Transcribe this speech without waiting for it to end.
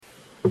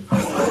Good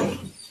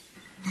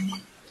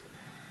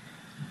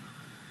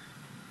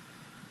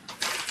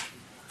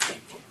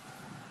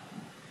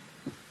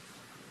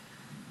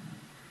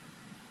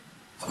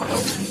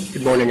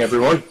morning,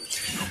 everyone.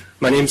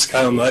 My name is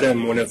Kyle Mudd.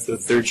 I'm one of the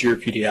third-year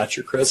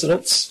pediatric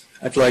residents.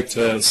 I'd like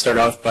to start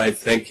off by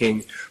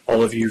thanking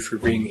all of you for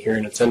being here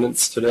in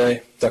attendance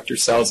today, Dr.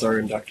 Salazar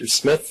and Dr.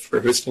 Smith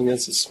for hosting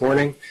us this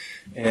morning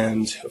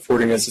and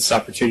affording us this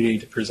opportunity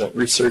to present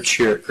research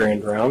here at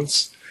Grand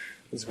Rounds,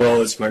 as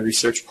well as my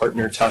research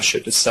partner,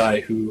 Tasha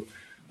Desai, who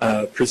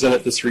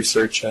presented this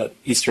research at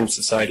Eastern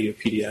Society of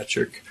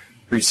Pediatric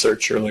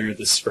Research earlier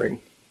this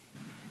spring,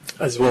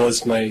 as well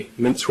as my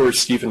mentor,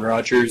 Stephen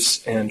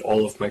Rogers, and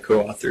all of my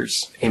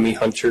co-authors, Amy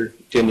Hunter,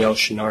 Danielle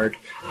Chenard,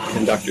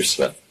 and Dr.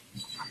 Smith.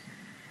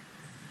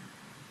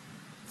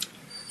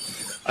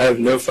 I have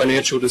no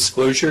financial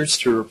disclosures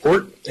to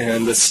report,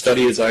 and this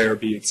study is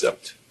IRB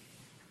exempt.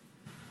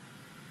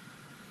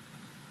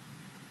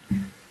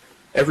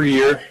 Every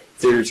year,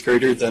 there's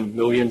greater than 1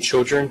 million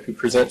children who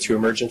present to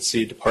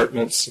emergency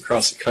departments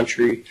across the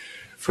country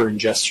for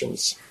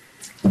ingestions.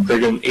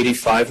 Greater than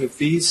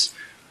 85%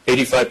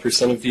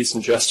 of these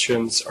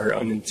ingestions are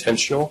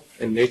unintentional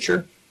in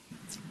nature.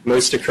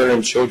 Most occur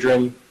in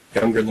children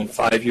younger than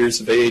 5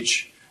 years of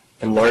age,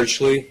 and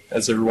largely,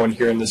 as everyone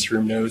here in this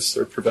room knows,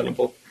 they're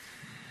preventable.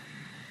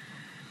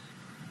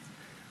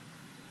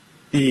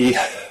 The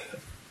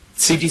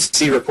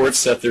CDC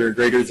reports that there are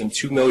greater than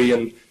 2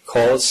 million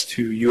calls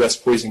to U.S.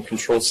 poison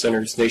control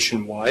centers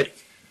nationwide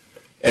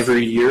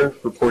every year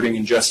reporting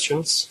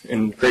ingestions,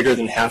 and greater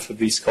than half of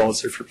these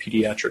calls are for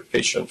pediatric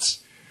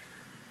patients.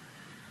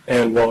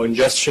 And while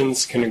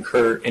ingestions can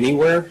occur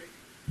anywhere,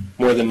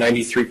 more than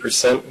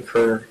 93%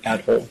 occur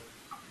at home.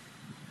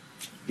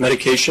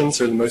 Medications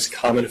are the most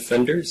common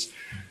offenders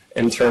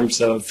in terms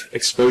of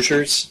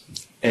exposures,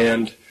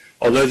 and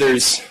although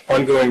there's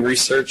ongoing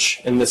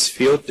research in this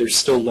field, there's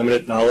still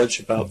limited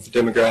knowledge about the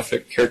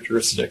demographic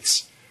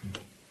characteristics.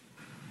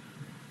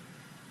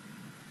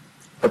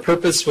 Our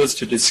purpose was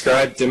to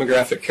describe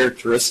demographic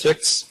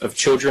characteristics of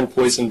children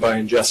poisoned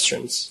by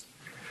ingestions,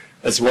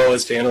 as well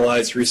as to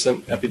analyze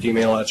recent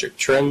epidemiologic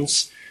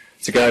trends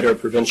to guide our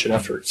prevention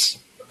efforts.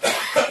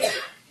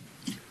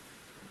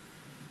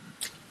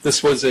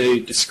 This was a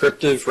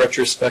descriptive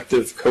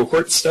retrospective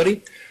cohort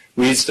study.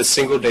 We used a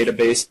single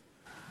database,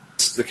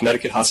 the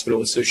Connecticut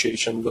Hospital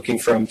Association, looking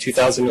from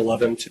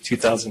 2011 to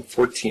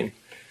 2014.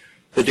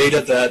 The data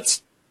that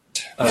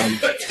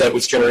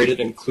was generated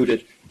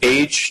included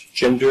age,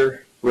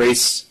 gender,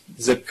 race,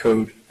 zip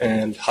code,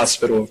 and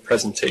hospital of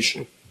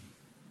presentation.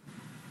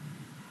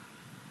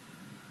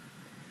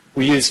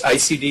 We used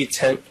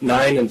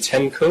ICD-9 and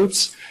 10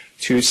 codes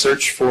to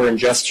search for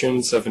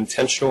ingestions of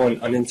intentional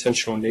and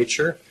unintentional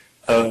nature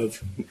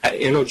of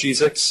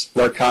analgesics,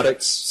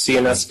 narcotics,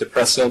 CNS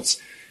depressants,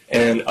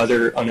 and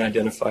other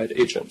unidentified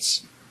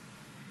agents.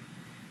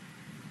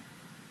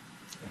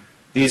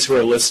 These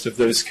were a list of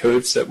those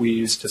codes that we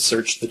used to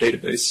search the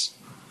database.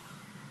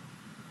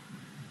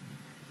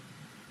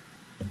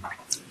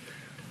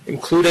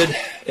 Included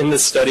in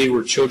this study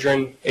were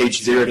children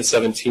aged 0 to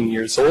 17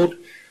 years old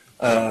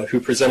who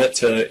presented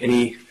to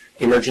any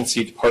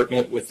emergency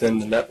department within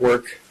the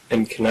network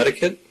in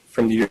Connecticut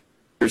from the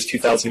years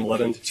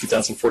 2011 to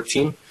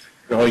 2014.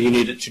 And all you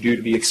needed to do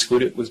to be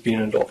excluded was be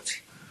an adult.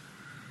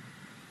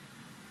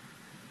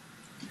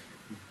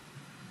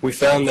 We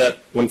found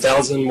that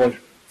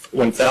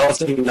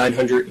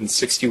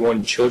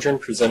 1,961 children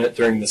presented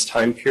during this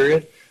time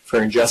period for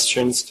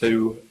ingestions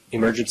to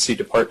emergency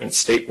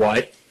departments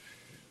statewide.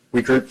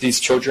 We grouped these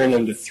children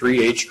into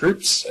 3 age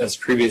groups, as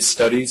previous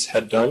studies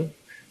had done: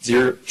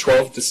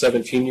 12 to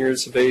 17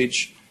 years of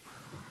age,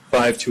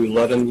 5 to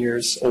 11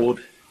 years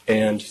old,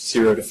 and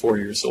 0 to 4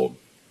 years old.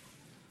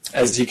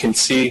 As you can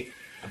see,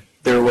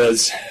 there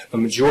was a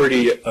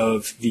majority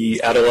of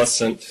the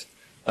adolescent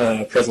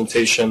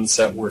presentations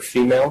that were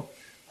female,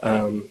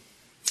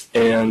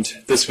 and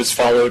this was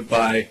followed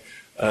by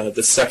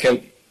the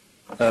second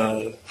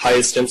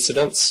highest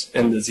incidence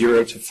in the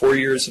 0 to 4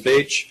 years of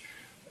age,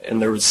 and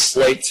there was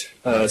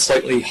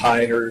slightly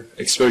higher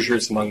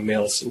exposures among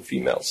males and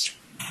females.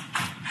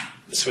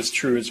 This was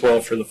true as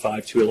well for the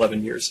 5 to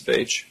 11 years of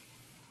age.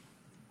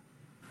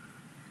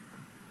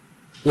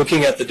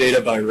 Looking at the data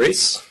by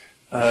race,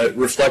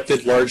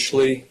 reflected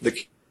largely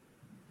the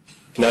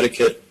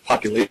Connecticut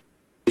population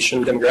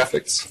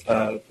demographics,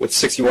 with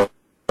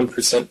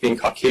 61% being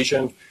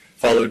Caucasian,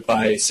 followed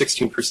by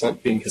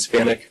 16% being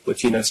Hispanic,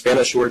 Latino,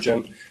 Spanish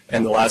origin,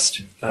 and the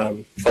last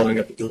following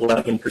up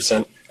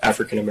 11%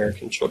 African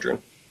American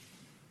children.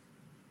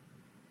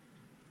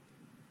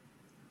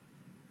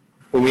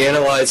 When we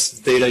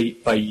analyzed the data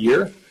by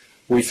year,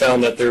 we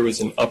found that there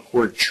was an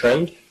upward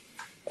trend,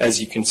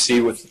 as you can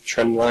see with the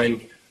trend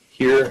line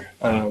here.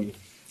 And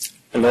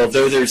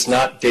although there's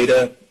not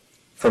data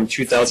from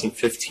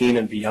 2015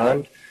 and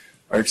beyond,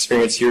 our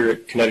experience here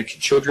at Connecticut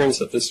Children's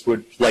that this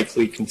would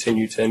likely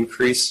continue to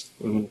increase,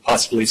 and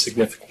possibly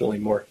significantly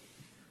more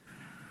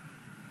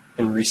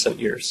in recent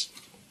years.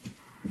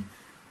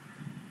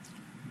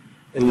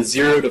 In the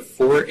 0 to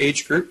 4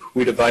 age group,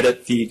 we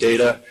divided the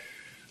data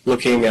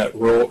looking at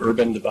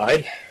rural-urban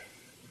divide.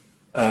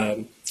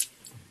 The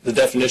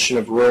definition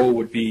of rural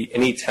would be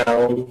any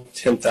town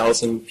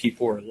 10,000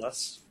 people or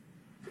less,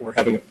 or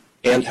having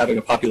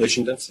a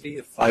population density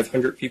of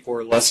 500 people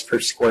or less per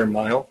square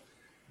mile.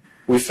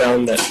 We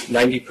found that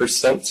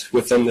 90%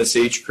 within this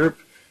age group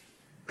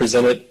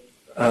presented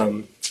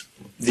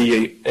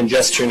the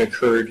ingestion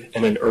occurred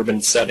in an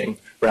urban setting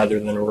rather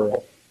than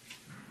rural.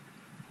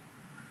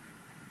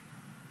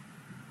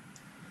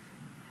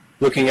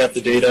 Looking at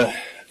the data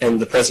and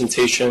the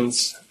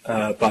presentations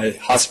by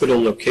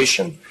hospital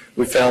location,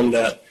 we found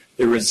that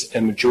there was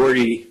a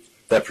majority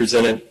that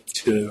presented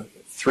to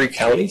 3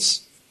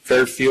 counties,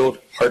 Fairfield,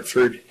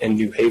 Hartford, and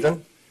New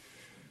Haven.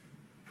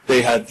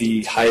 They had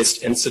the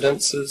highest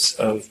incidences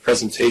of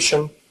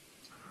presentation.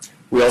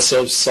 We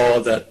also saw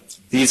that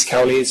these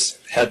counties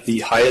had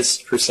the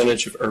highest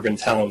percentage of urban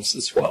towns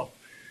as well.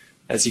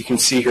 As you can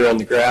see here on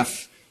the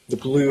graph, the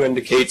blue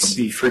indicates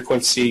the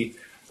frequency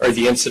or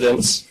the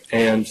incidence,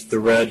 and the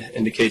red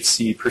indicates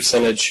the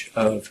percentage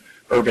of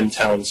urban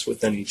towns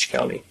within each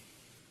county.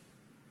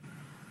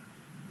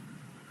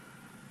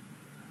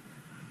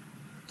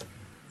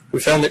 We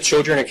found that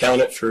children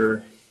accounted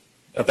for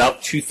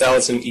about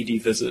 2,000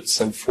 ED visits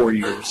in 4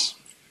 years.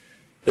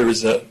 There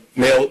was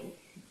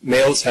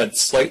males had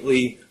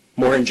slightly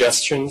more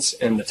ingestions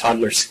in the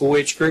toddler school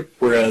age group,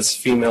 whereas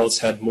females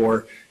had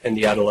more in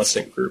the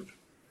adolescent group.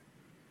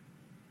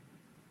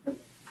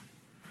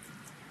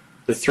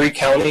 The 3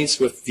 counties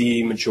with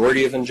the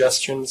majority of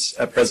ingestions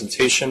at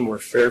presentation were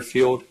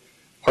Fairfield,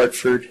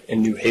 Hartford,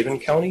 and New Haven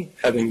County,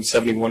 having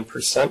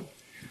 71%.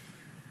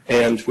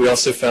 And we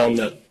also found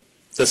that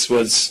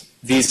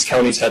these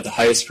counties had the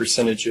highest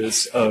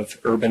percentages of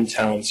urban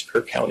towns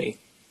per county.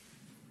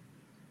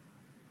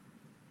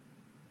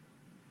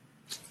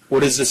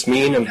 What does this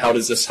mean, and how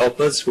does this help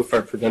us with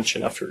our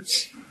prevention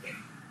efforts?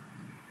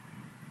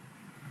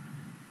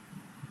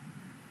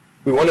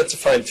 We wanted to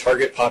find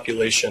target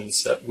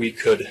populations that we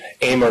could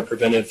aim our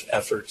preventive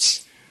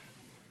efforts.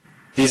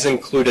 These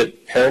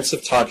included parents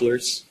of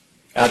toddlers,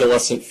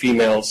 adolescent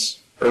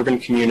females, urban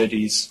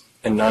communities,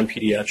 and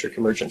non-pediatric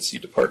emergency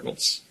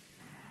departments.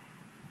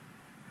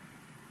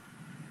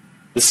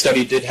 The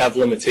study did have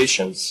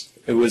limitations.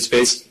 It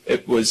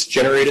was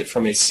generated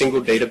from a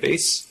single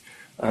database.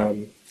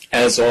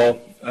 As all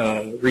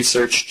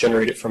research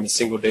generated from a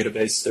single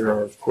database, there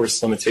are, of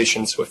course,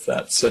 limitations with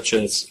that, such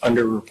as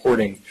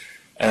underreporting,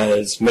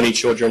 as many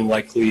children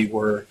likely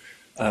were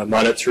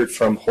monitored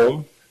from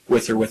home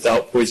with or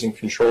without Poison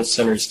Control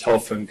Center's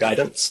telephone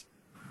guidance.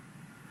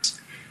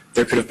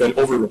 There could have been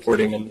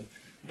overreporting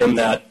in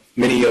that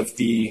many of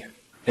the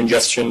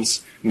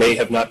ingestions may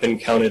have not been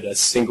counted as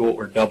single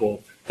or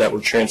double that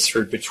were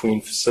transferred between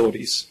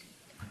facilities.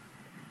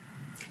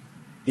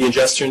 The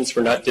ingestions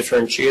were not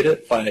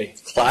differentiated by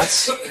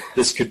class.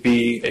 This could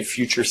be a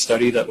future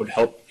study that would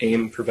help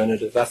aim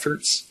preventative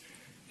efforts.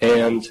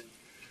 And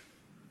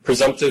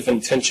presumptive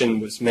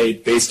intention was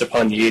made based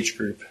upon the age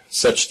group,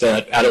 such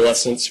that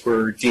adolescents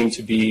were deemed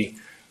to be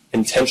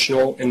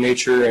intentional in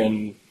nature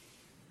and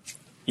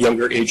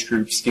younger age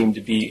groups deemed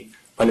to be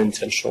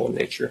unintentional in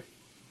nature.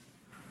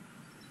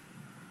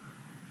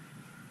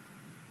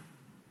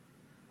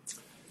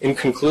 In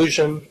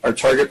conclusion, our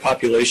target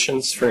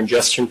populations for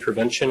ingestion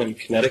prevention in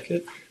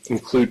Connecticut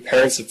include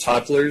parents of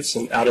toddlers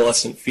and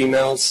adolescent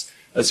females,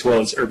 as well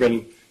as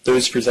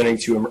those presenting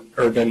to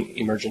urban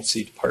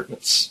emergency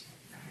departments.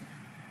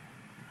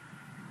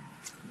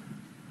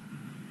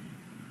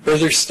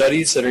 Further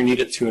studies that are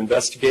needed to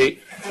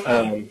investigate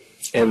and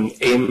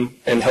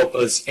help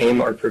us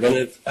aim our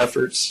preventive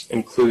efforts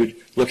include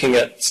looking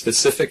at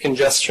specific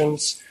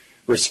ingestions,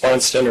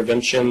 response to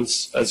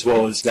interventions, as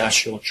well as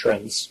national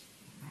trends.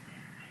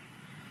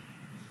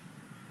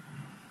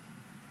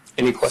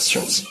 Any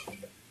questions?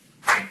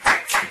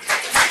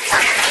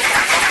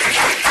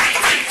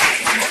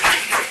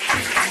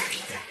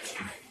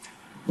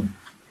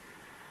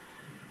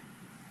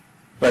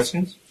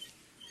 Questions?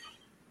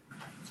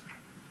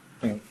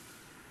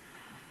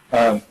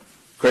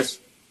 Chris?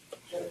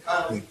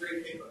 That was a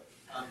great paper.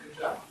 Good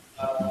job.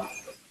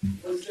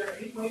 Was there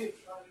any way of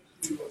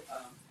trying to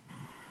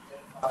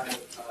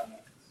identify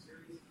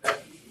serious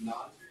infections and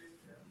non-serious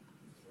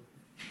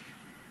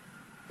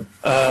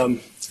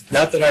infections?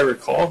 Not that I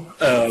recall.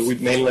 We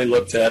mainly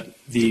looked at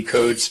the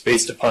codes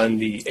based upon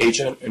the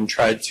agent and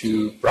tried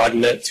to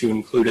broaden it to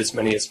include as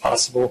many as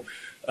possible.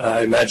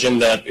 I imagine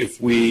that if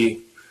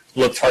we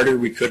looked harder,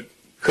 we could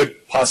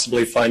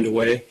possibly find a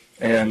way,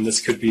 and this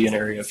could be an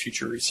area of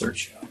future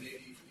research.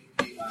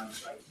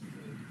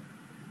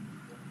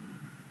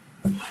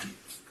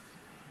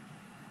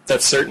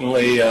 That's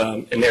certainly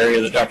an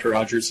area that Dr.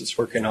 Rogers is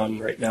working on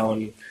right now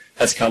and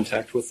has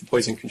contact with the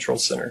Poison Control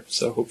Center.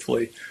 So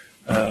hopefully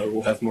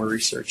we'll have more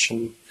research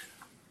and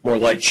more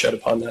light shed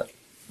upon that.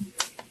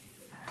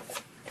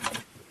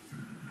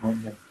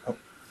 Oh,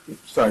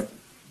 sorry,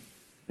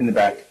 in the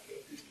back.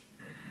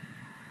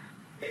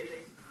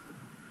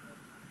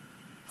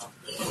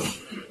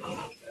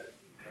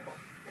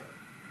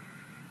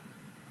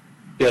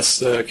 Yes,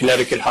 the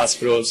Connecticut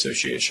Hospital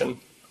Association.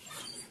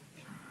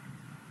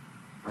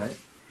 All right.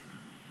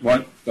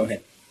 One, go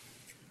ahead.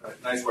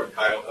 Nice work,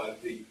 Kyle.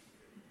 The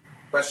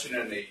question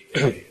and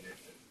a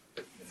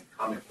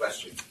comment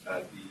question.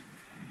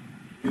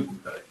 Did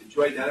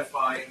you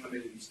identify how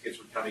many of these kids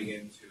were coming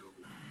into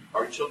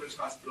our Children's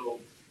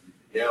Hospital,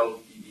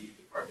 Yale ED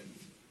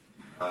department,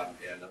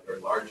 and other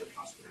larger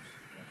hospitals?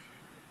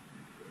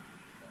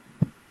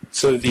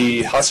 So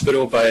the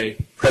hospital by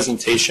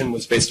presentation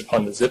was based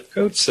upon the zip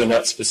code, so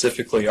not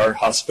specifically our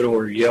hospital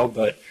or Yale,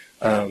 but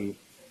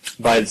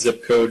by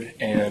zip code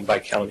and by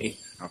county.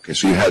 Okay,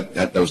 so you had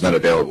that was not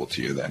available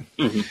to you then.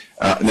 Mm-hmm.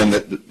 And then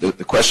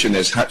the question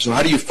is,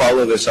 how do you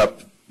follow this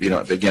up,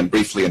 again,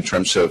 briefly in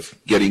terms of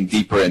getting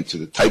deeper into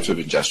the types of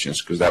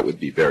ingestions, because that would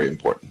be very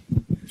important.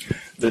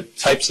 The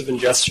types of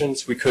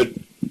ingestions, we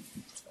could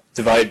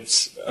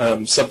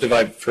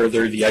subdivide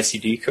further the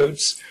ICD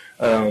codes.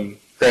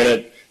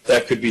 Granted,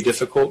 that could be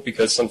difficult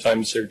because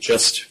sometimes they're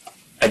just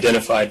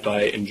identified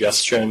by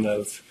ingestion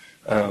of,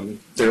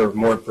 there are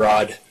more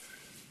broad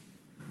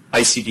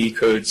ICD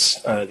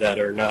codes that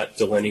are not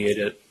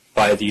delineated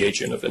by the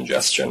agent of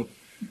ingestion.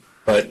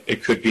 But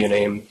it could be an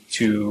aim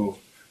to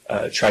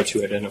try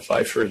to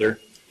identify further,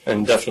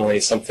 and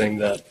definitely something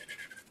that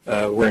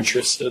we're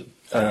interested,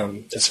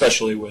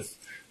 especially with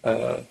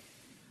the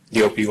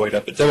opioid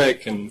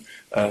epidemic and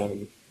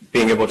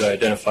being able to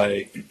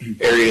identify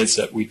areas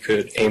that we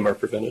could aim our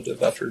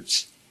preventative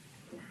efforts.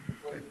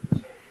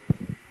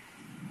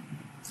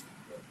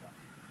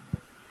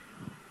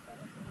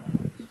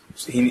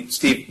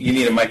 Steve, you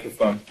need a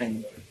microphone.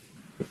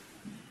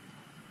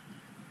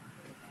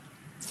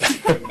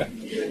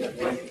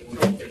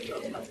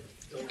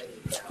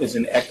 There's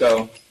an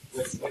echo.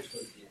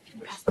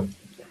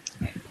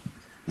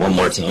 One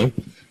more time.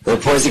 The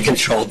poison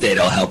control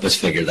data will help us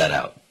figure that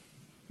out.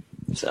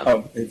 So.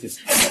 Oh, it just.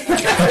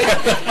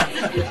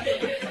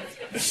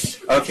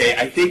 Okay,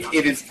 I think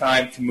it is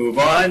time to move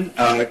on.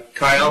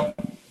 Kyle,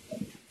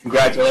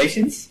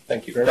 congratulations.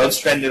 Thank you very Don't much.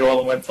 spend it all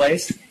in one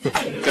place.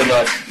 Good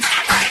luck.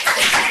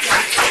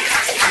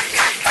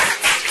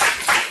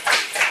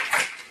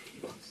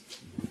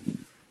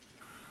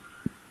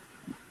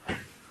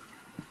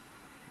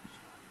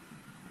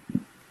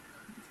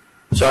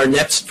 So our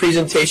next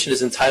presentation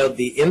is entitled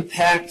The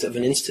Impact of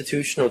an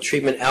Institutional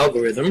Treatment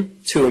Algorithm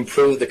to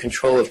Improve the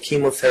Control of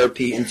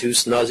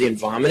Chemotherapy-Induced Nausea and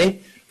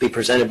Vomiting. Be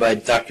presented by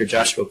Dr.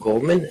 Joshua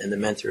Goldman, and the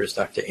mentor is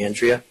Dr.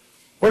 Andrea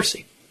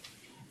Horsey.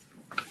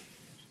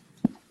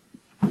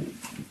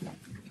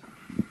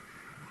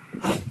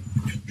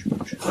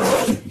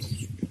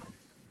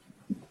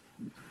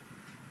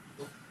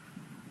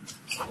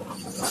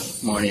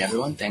 Morning,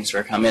 everyone. Thanks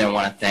for coming. I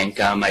want to thank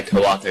my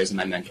co-authors and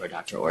my mentor,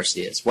 Dr.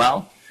 Horsey, as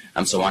well.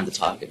 So I wanted to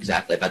talk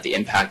exactly about the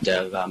impact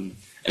of an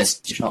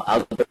institutional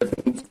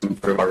algorithm to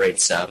improve our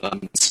rates of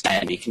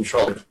CINV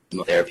control,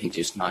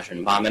 chemotherapy-induced nausea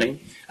and vomiting.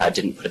 I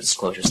didn't put a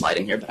disclosure slide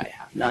in here, but I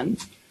have none.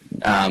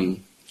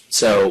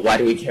 So why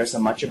do we care so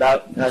much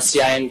about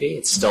CINV?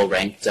 It's still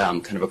ranked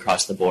kind of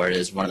across the board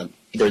as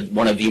either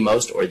one of the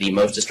most or the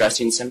most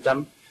distressing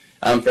symptom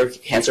for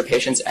cancer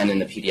patients, and in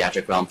the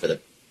pediatric realm for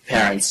the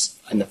parents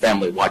and the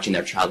family watching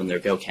their child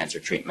undergo cancer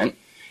treatment.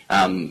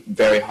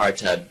 Very hard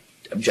to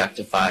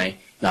objectify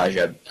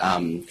nausea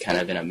kind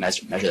of in a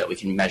measure that we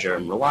can measure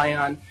and rely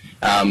on.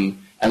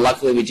 And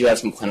luckily, we do have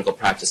some clinical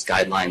practice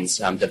guidelines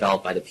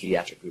developed by the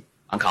Pediatric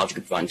Oncology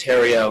Group of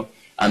Ontario.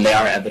 They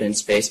are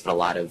evidence-based, but a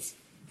lot of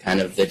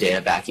kind of the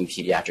data backing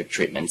pediatric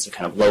treatments are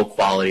kind of low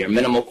quality or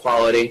minimal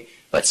quality,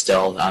 but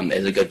still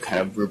is a good kind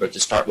of rubric to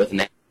start with, and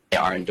they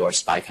are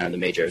endorsed by kind of the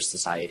major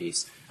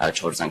societies,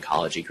 Children's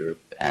Oncology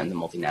Group and the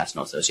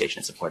Multinational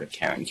Association in Support of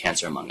Care and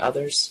Cancer, among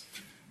others.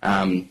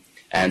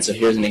 And so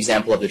here's an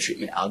example of the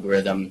treatment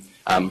algorithm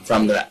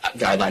from the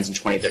guidelines in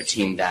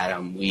 2013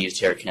 that we used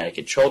here at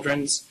Connecticut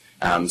Children's.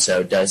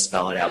 So it does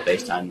spell it out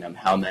based on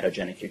how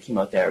metagenic your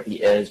chemotherapy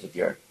is, with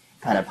your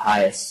kind of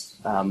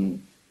highest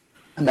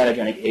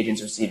metagenic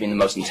agents receiving the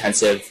most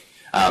intensive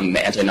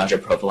anti-nausea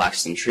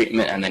prophylaxis and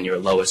treatment, and then your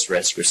lowest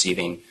risk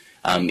receiving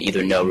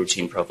either no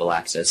routine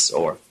prophylaxis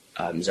or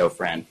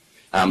Zofran.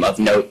 Of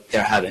note,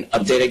 there have been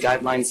updated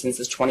guidelines since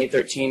this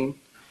 2013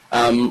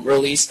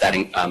 release that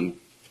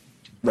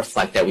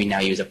reflect that we now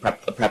use a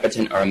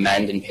Prepotent or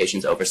amend in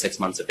patients over 6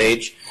 months of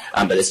age,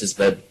 but this was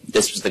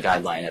the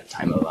guideline at the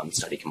time of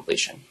study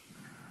completion.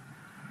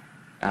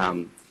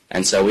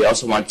 And so we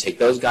also want to take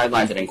those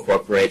guidelines and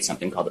incorporate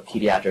something called the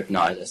Pediatric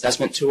Nausea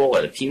Assessment Tool,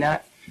 or the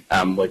PNAT,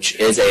 which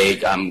is a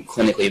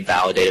clinically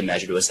validated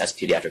measure to assess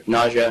pediatric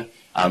nausea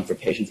for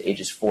patients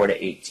ages 4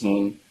 to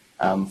 18.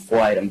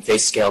 4-item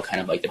face scale,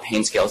 kind of like the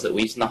pain scales that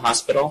we use in the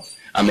hospital.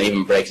 It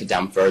even breaks it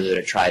down further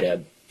to try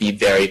to be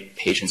very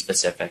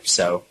patient-specific.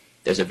 So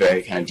there's a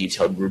very kind of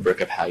detailed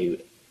rubric of how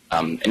you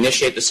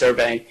initiate the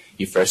survey.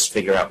 You first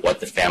figure out what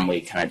the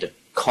family kind of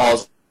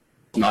calls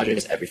nausea,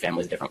 because every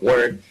family is a different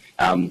word.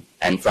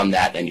 And from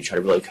that, then you try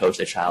to really coach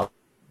the child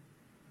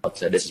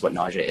to this is what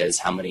nausea is.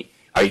 How many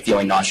are you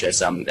feeling nauseous?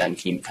 Then can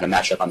you kind of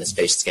match up on this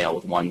face scale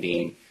with 1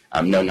 being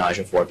no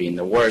nausea, 4 being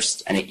the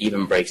worst. And it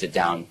even breaks it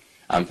down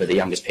for the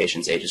youngest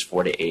patients, ages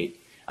 4 to 8,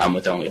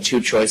 with only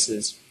 2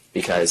 choices,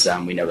 because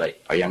we know that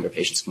our younger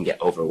patients can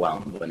get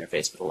overwhelmed when they're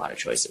faced with a lot of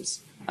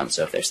choices.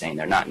 So if they're saying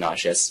they're not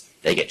nauseous,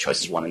 they get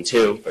choices 1 and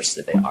 2, versus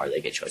if they are,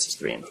 they get choices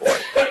 3 and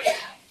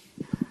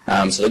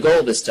 4. So the goal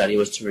of this study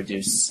was to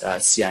reduce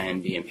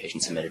CINV in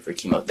patients admitted for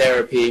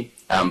chemotherapy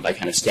by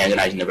kind of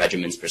standardizing the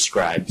regimens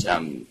prescribed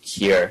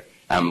here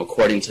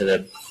according to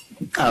the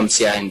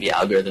CINV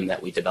algorithm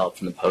that we developed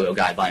from the POGO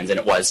guidelines, and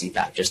it was, in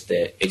fact, just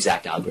the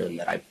exact algorithm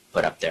that I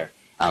put up there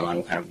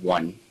on kind of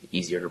one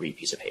easier-to-read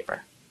piece of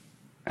paper.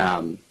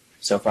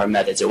 So for our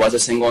methods, it was a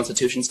single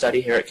institution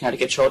study here at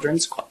Connecticut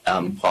Children's,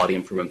 quality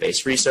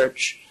improvement-based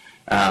research.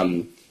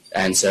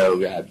 And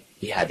so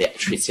we had the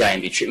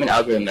CINV treatment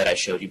algorithm that I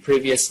showed you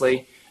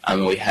previously.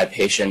 We had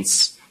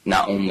patients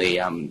not only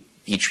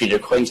be treated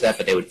according to that,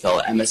 but they would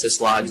fill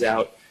MSIS logs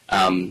out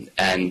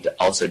and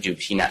also do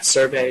PNAT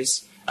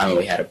surveys.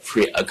 We had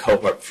a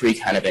cohort pre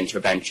kind of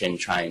intervention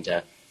trying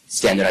to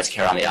standardize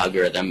care on the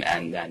algorithm,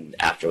 and then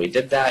after we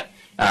did that,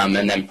 and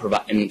then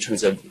in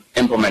terms of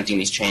implementing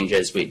these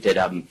changes, we did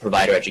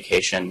provider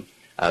education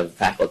of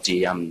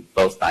faculty,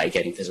 both by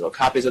getting physical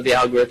copies of the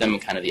algorithm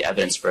and kind of the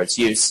evidence for its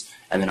use,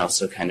 and then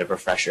also kind of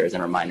refreshers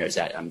and reminders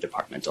at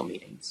departmental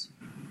meetings.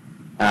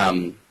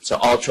 So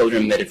all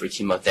children admitted for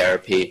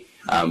chemotherapy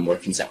where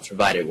consent was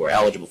provided were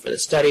eligible for the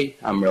study.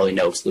 Really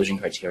no exclusion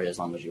criteria as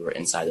long as you were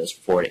inside those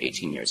 4 to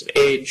 18 years of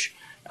age.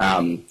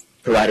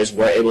 Providers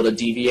were able to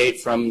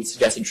deviate from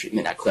suggested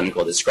treatment at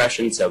clinical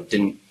discretion, so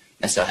didn't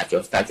necessarily have to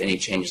affect any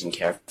changes in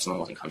care if someone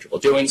wasn't comfortable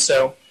doing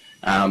so.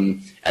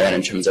 And then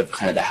in terms of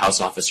kind of the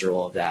house officer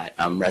role of that,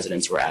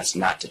 residents were asked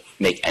not to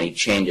make any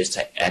changes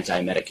to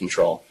antiemetic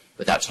control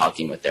without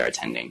talking with their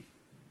attending.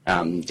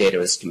 Data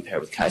was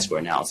compared with chi-square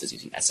analysis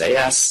using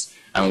SAS.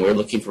 We're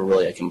looking for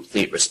really a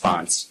complete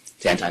response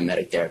to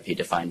antiemetic therapy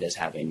defined as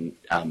having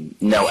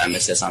no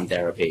emesis on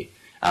therapy.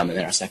 And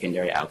then our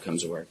secondary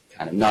outcomes were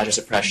kind of nausea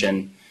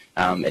suppression,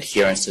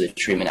 adherence to the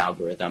treatment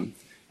algorithm,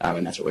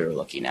 and that's what we were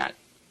looking at.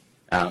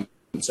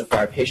 So for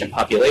our patient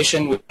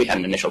population, we had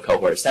an initial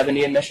cohort of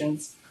 70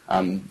 admissions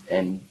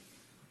in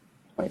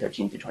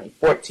 2013 through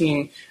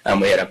 2014.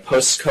 We had a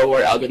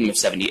post-cohort algorithm of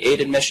 78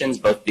 admissions.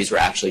 Both of these were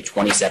actually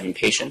 27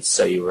 patients,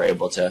 so you were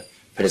able to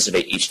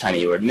participate each time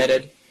you were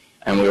admitted.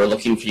 And we were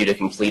looking for you to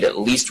complete at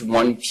least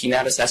one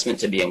PNAT assessment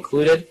to be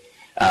included,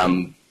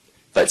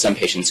 but some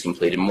patients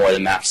completed more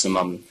than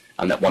maximum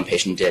that one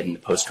patient did in the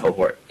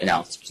post-cohort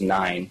analysis was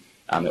 9.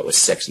 It was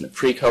 6 in the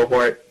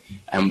pre-cohort.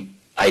 And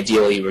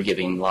ideally, we're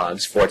giving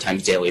logs 4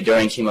 times daily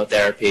during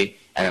chemotherapy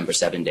and then for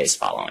 7 days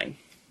following.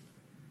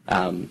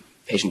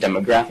 Patient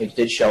demographics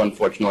did show,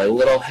 unfortunately, a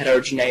little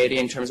heterogeneity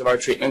in terms of our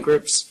treatment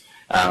groups.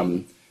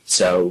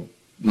 So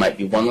might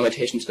be one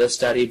limitation to the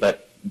study,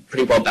 but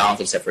pretty well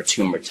balanced except for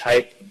tumor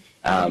type.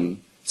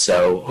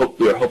 So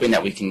we were hoping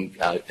that we can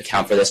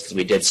account for this because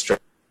we did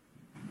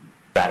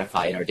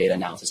stratify in our data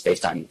analysis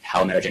based on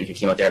how metagenic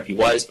chemotherapy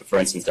was. But for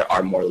instance, there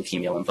are more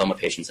leukemia lymphoma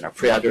patients in our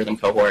pre-algorithm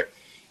cohort,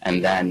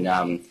 and then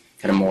kind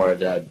of more of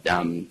the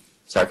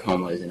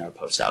sarcomas in our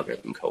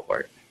post-algorithm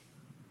cohort.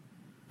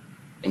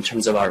 In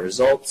terms of our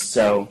results,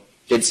 so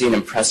did see an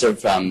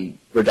impressive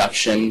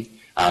reduction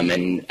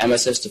in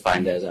emesis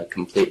defined as a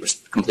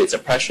complete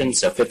suppression,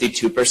 so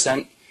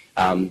 52%.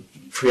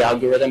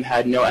 Pre-algorithm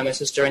had no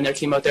emesis during their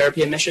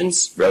chemotherapy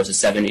admissions, rose to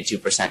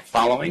 72%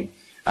 following,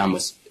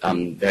 with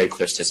very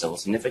clear statistical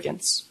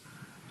significance.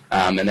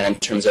 And then in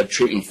terms of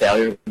treatment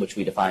failure, which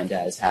we defined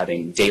as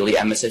having daily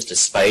emesis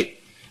despite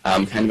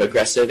kind of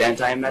aggressive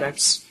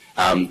antiemetics,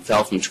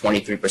 fell from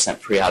 23%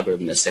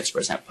 pre-algorithm to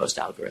 6%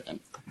 post-algorithm.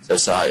 So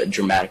saw a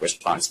dramatic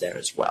response there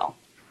as well.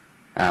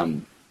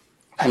 And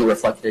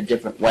reflected a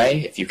different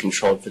way. If you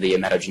controlled for the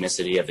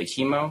emetogenicity of the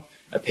chemo,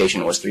 a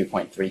patient was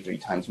 3.33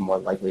 times more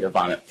likely to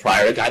vomit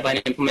prior to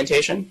guideline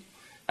implementation.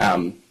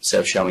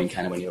 So showing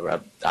kind of when you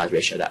have a odds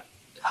ratio that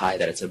high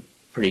that it's a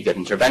pretty good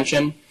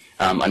intervention.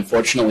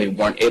 Unfortunately, we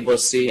weren't able to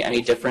see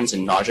any difference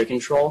in nausea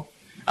control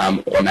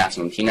or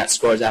maximum PNAT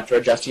scores after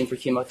adjusting for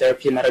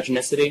chemotherapy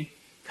emetogenicity.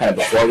 Kind of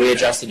before we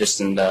adjusted,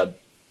 just in the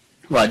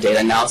raw data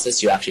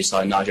analysis, you actually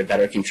saw nausea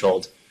better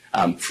controlled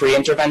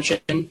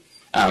pre-intervention.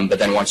 But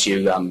then once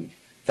you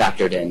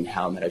factored in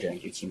how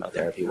metagenic your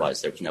chemotherapy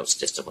was, there was no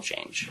statistical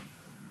change.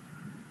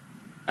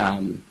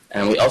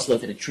 And we also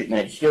looked at a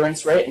treatment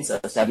adherence rate, and so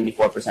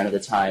 74% of the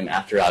time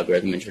after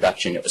algorithm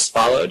introduction it was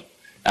followed.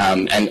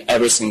 And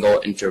every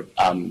single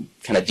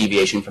kind of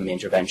deviation from the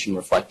intervention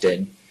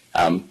reflected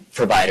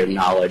provider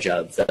knowledge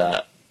of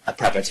a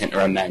Aprepitant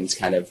or amends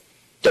kind of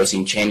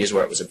dosing changes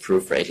where it was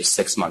approved for ages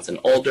 6 months and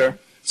older.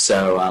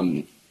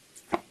 So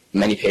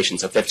many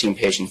patients, so 15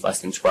 patients less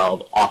than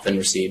 12, often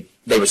received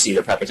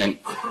Aprepitant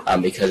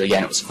because,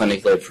 again, it was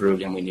clinically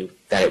approved and we knew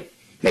that it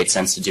made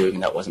sense to do even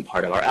though it wasn't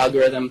part of our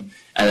algorithm.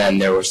 And then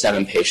there were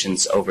 7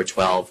 patients over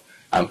 12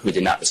 who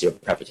did not receive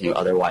Aprepitant who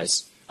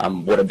otherwise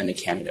would have been a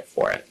candidate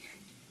for it.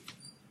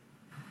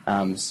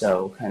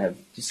 So kind of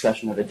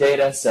discussion of the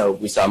data. So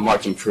we saw a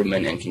marked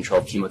improvement in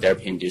controlled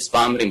chemotherapy-induced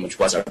vomiting, which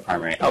was our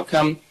primary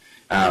outcome,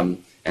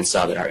 and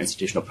saw that our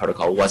institutional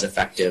protocol was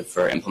effective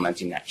for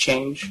implementing that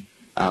change.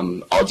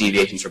 all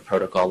deviations from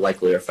protocol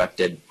likely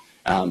reflected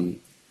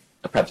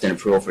aprepitant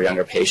approval for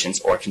younger patients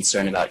or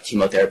concern about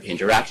chemotherapy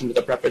interaction with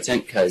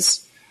aprepitant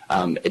because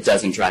it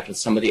does interact with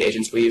some of the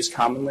agents we use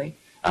commonly.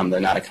 They're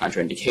not a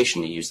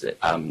contraindication to use the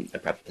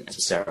aprepitant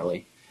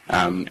necessarily.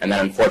 And then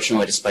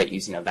unfortunately, despite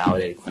using a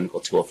validated clinical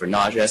tool for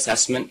nausea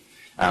assessment,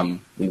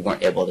 we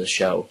weren't able to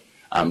show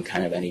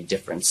kind of any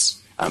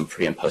difference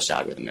pre and post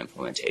algorithm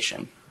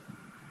implementation.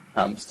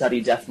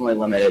 Study definitely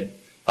limited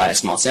by a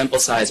small sample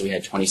size. We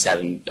had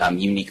 27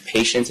 unique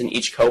patients in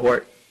each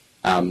cohort.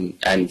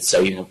 And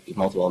so even with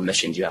multiple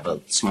admissions, you have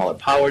a smaller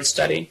powered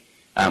study.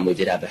 We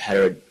did have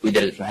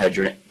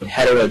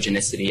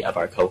heterogeneity of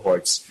our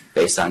cohorts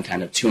based on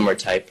kind of tumor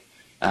type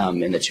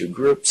in the two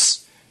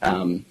groups.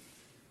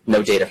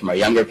 No data from our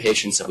younger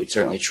patients, so we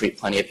certainly treat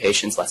plenty of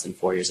patients less than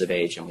 4 years of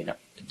age, and we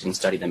didn't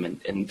study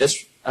them in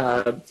this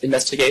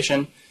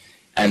investigation.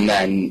 And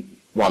then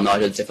while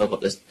nausea is difficult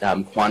to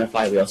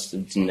quantify, we also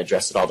didn't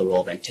address at all the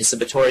role of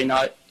anticipatory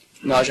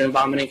nausea and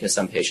vomiting, because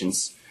some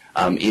patients,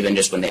 even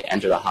just when they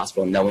enter the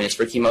hospital knowing it's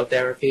for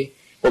chemotherapy,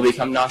 will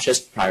become nauseous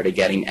prior to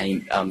getting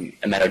any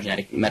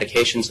emetogenic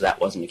medication, so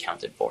that wasn't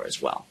accounted for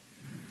as well.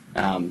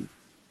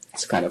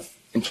 So kind of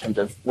in terms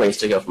of ways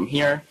to go from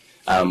here,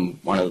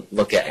 want to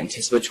look at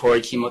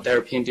anticipatory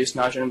chemotherapy-induced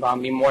nausea and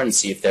vomiting more and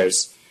see if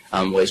there's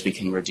ways we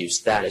can reduce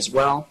that as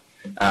well.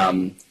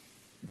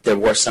 There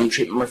were some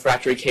treatment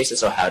refractory cases,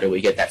 so how do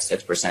we get that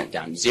 6%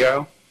 down to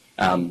 0?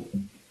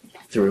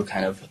 Through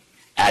kind of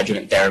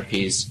adjuvant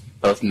therapies,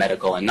 both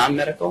medical and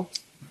non-medical.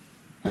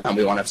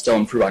 We want to still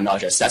improve our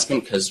nausea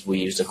assessment because we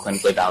used a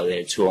clinically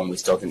validated tool and we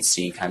still didn't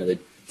see kind of the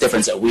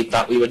difference that we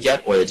thought we would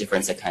get or the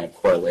difference that kind of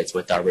correlates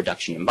with our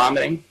reduction in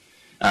vomiting.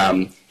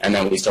 And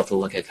then we still have to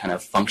look at kind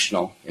of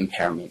functional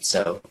impairment.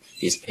 So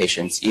these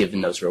patients,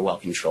 even those who are well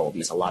controlled,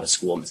 miss a lot of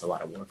school, miss a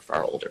lot of work for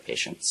our older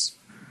patients.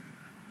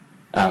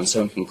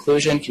 So in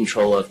conclusion,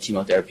 control of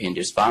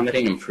chemotherapy-induced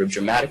vomiting improved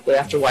dramatically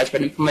after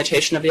widespread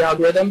implementation of the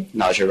algorithm.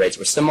 Nausea rates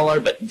were similar,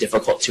 but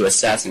difficult to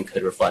assess and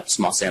could reflect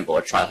small sample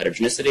or trial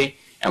heterogeneity,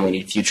 and we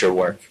need future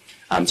work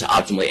to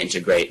optimally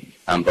integrate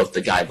both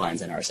the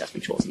guidelines and our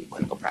assessment tools in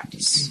clinical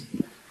practice.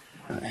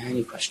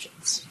 Any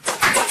questions?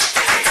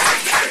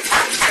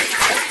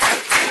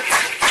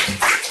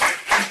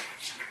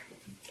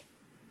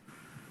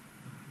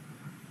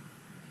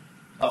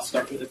 I'll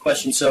start with a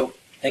question. So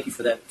thank you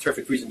for that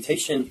terrific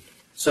presentation.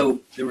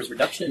 So there was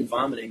reduction in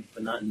vomiting,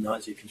 but not in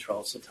nausea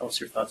control. So tell us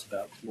your thoughts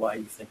about why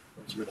you think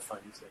those were the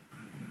findings there.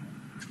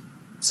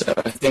 So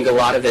I think a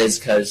lot of it is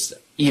because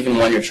even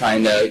when you're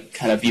trying to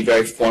kind of be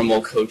very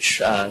formal,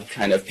 coach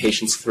kind of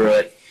patients through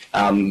it,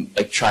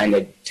 like trying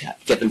to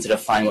get them to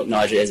define what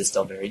nausea is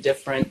still very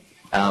different.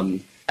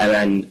 And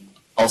then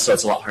also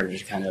it's a lot harder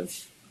to kind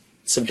of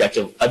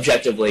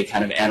objectively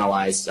kind of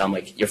analyze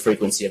like your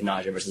frequency of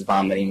nausea versus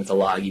vomiting with a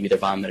log. You either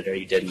vomited or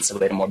you didn't, so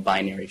we had a more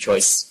binary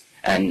choice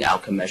and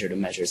outcome measure to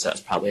measure, so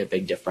that's probably a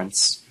big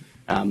difference.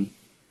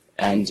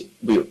 And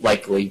we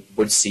likely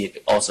would see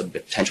it also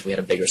potentially at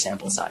a bigger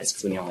sample size,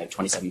 because when you only have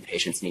 27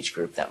 patients in each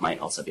group, that might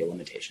also be a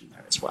limitation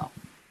there as well.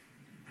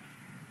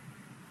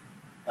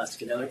 I'll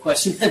ask another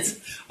question.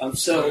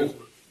 So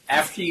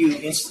after you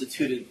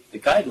instituted the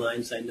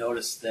guidelines, I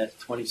noticed that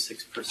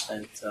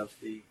 26% of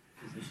the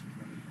physicians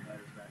and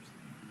providers are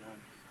actually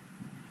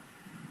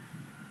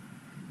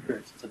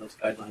non-adherent to those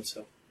guidelines.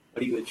 So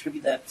what do you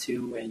attribute that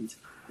to, and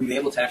were you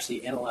able to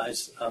actually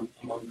analyze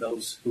among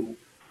those who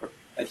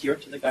adhere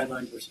to the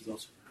guidelines versus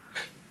those?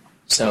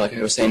 So, like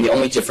I was saying, the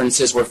only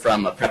differences were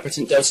from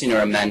aprepitant dosing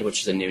or Amend,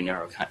 which is a new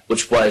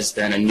which was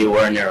then a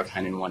newer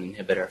neurokinin 1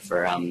 inhibitor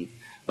for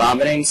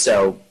vomiting.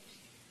 So,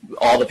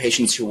 all the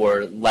patients who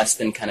were less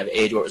than kind of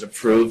age where it was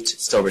approved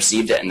still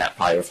received it, and that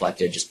probably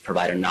reflected just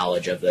provider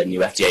knowledge of the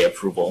new FDA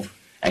approval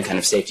and kind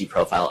of safety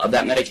profile of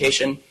that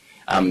medication.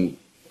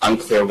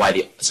 Unclear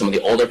why some of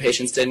the older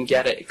patients didn't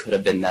get it. It could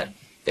have been that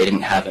they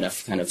didn't have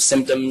enough kind of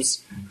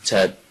symptoms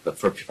for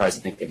providers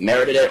to think they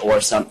merited it, or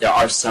there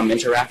are some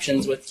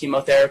interactions with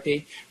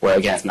chemotherapy where,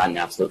 again, it's not an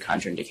absolute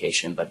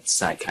contraindication, but it's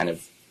not kind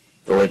of,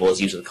 the label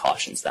is used with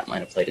caution, so that might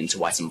have played into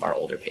why some of our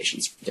older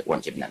patients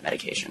weren't given that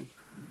medication.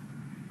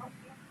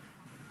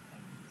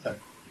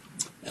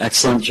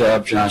 Excellent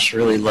job, Josh.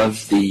 Really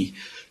love the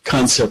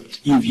concept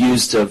you've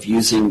used of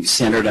using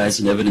standardized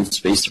and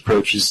evidence-based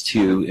approaches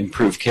to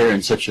improve care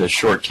in such a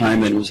short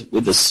time and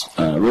with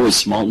a really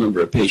small number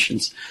of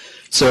patients.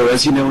 So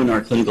as you know, in our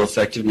clinical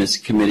effectiveness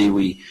committee,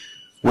 we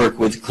work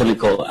with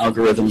clinical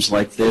algorithms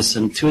like this,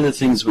 and two of the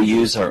things we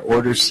use are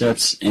order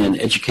sets and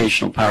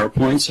educational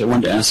PowerPoints. I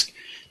wanted to ask,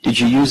 did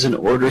you use an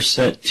order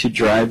set to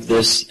drive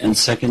this? And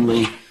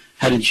secondly,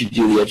 how did you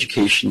do the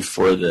education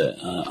for the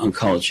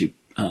oncology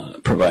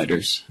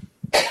providers?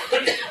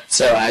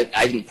 So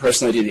I didn't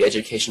personally do the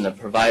education of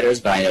the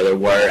providers, but I know there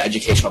were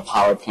educational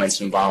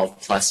PowerPoints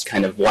involved, plus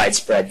kind of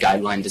widespread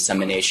guideline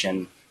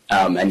dissemination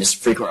and just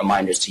frequent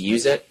reminders to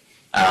use it.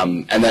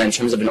 And then in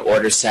terms of an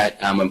order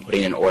set, when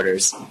putting in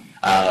orders,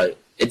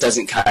 it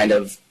doesn't kind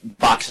of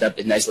box it up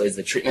as nicely as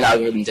the treatment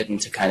algorithm did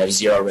into kind of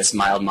 0 risk,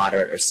 mild,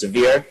 moderate, or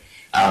severe.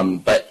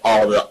 But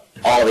all the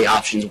all the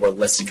options were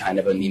listed kind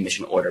of in the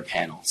admission order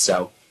panel.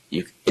 So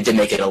it did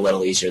make it a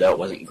little easier, though it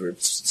wasn't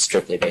grouped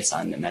strictly based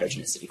on the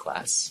metagenicity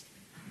class.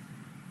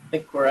 I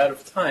think we're out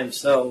of time,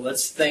 so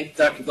let's thank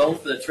Dr. Golden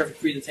for the terrific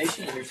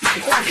presentation. And here's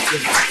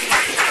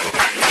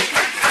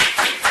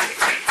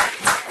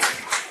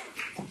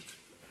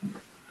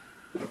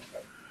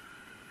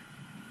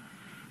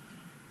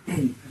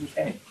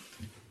Okay.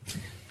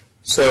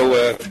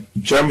 So,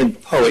 German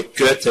poet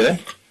Goethe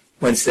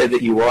once said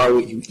that you are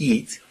what you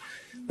eat,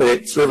 but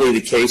it's really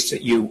the case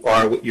that you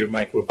are what your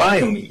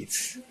microbiome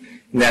eats.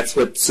 And that's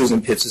what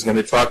Susan Pitts is going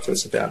to talk to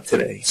us about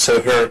today.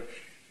 So her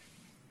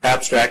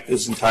abstract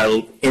is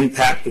entitled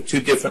Impact of Two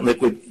Different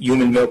Liquid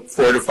Human Milk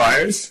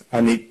Fortifiers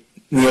on the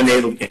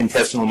Neonatal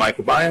Intestinal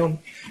Microbiome.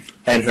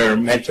 And her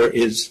mentor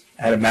is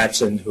Adam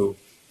Matson, who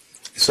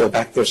is so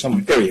back there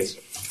somewhere. There he is.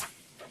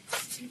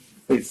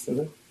 Please,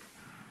 Susan.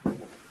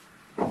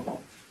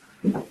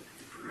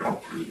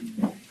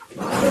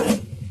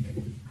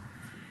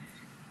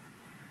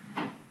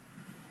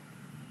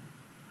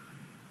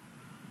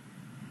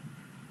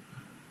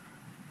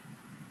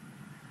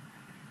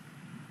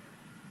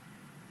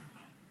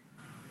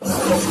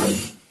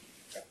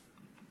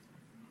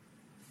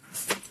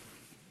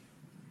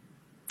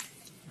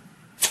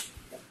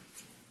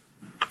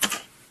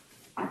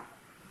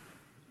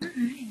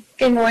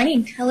 Good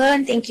morning. Hello,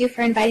 and thank you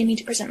for inviting me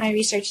to present my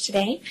research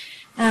today.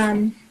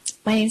 My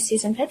name is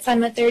Susan Pitts.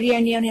 I'm a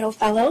third-year neonatal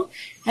fellow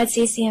at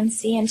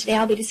CCMC, and today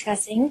I'll be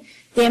discussing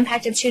the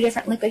impact of two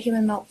different liquid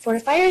human milk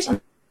fortifiers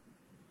on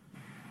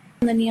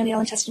the neonatal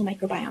intestinal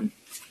microbiome.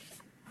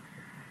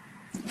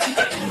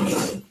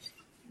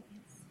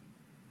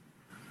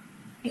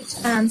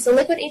 So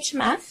liquid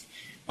HMF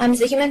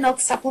is a human milk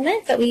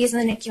supplement that we use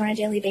in the NICU on a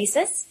daily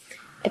basis.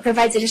 It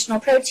provides additional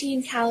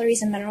protein,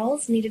 calories, and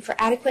minerals needed for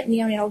adequate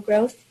neonatal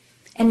growth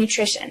and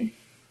nutrition.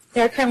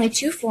 There are currently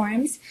two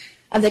forms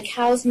of the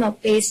cow's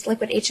milk-based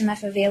liquid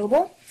HMF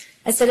available,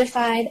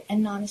 acidified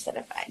and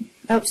non-acidified.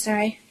 Oh,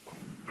 sorry.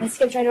 I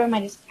skipped right over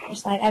my disclosure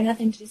slide. I have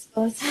nothing to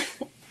disclose.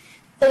 So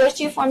there's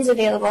two forms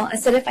available,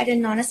 acidified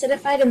and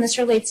non-acidified, and this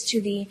relates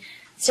to the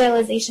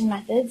sterilization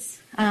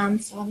methods.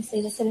 So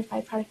obviously the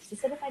acidified product is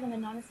acidified and the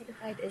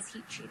non-acidified is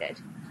heat-treated.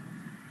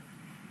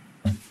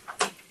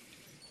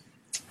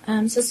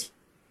 So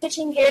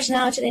switching gears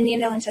now to the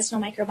neonatal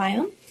intestinal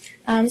microbiome.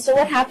 So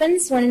what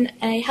happens when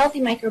a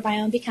healthy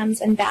microbiome becomes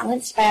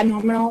imbalanced by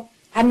abnormal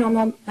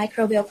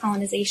microbial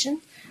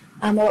colonization,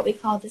 or what we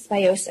call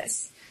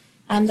dysbiosis?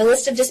 The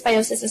list of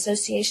dysbiosis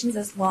associations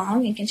is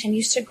long and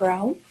continues to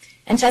grow.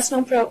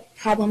 Intestinal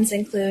problems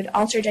include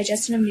altered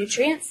digestion of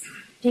nutrients,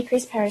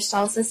 decreased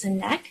peristalsis, and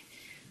neck.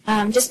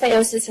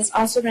 Dysbiosis has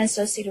also been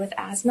associated with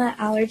asthma,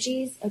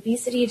 allergies,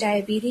 obesity,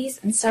 diabetes,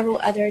 and several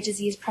other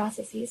disease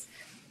processes.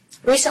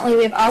 Recently,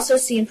 we have also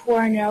seen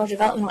poor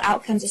neurodevelopmental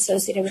outcomes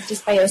associated with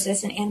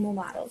dysbiosis in animal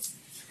models.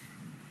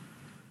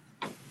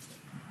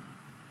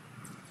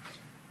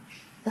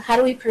 So how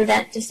do we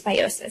prevent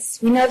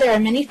dysbiosis? We know there are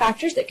many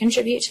factors that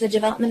contribute to the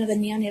development of the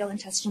neonatal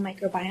intestinal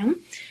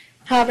microbiome.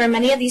 However,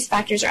 many of these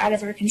factors are out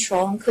of our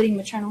control, including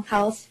maternal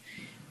health,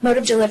 mode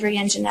of delivery,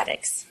 and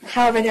genetics.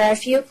 However, there are a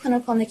few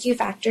clinical NICU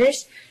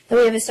factors that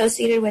we have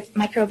associated with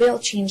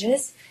microbial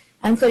changes,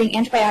 including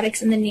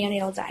antibiotics in the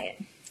neonatal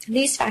diet.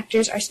 These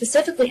factors are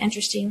specifically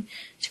interesting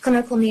to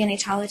clinical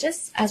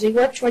neonatologists as we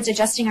work towards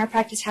adjusting our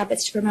practice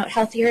habits to promote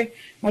healthier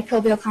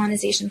microbial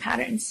colonization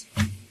patterns.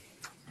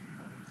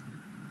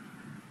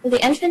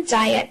 The infant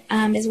diet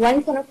is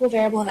one clinical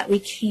variable that we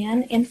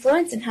can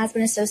influence and has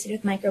been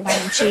associated with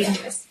microbiome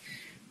changes.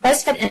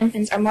 Breastfed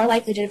infants are more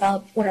likely to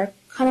develop what are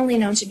commonly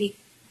known to be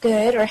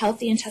good or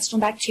healthy intestinal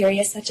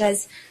bacteria, such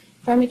as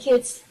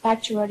Firmicutes,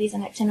 Bacteroides,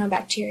 and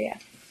Actinobacteria.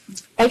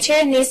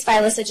 Bacteria in these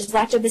phyla, such as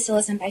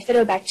Lactobacillus and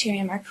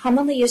Bifidobacterium, are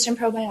commonly used in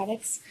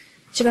probiotics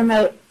to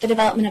promote the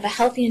development of a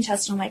healthy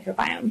intestinal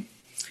microbiome.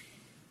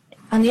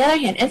 On the other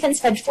hand, infants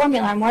fed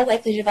formula are more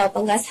likely to develop a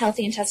less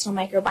healthy intestinal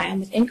microbiome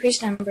with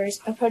increased numbers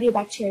of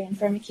proteobacteria and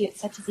firmicutes,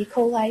 such as E.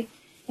 coli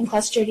and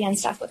Clostridium and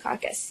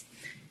Staphylococcus.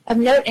 Of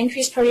note,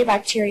 increased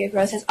proteobacteria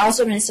growth has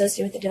also been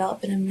associated with the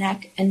development of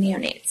NEC and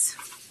neonates.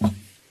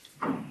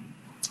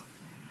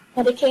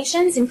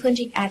 Medications,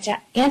 including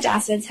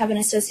antacids, have been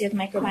associated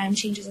with microbiome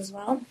changes as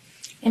well.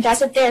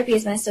 Antacid therapy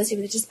has been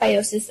associated with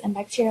dysbiosis and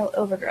bacterial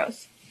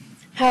overgrowth.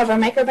 However,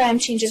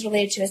 microbiome changes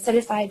related to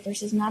acidified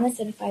versus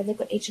non-acidified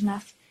liquid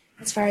HMF,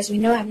 as far as we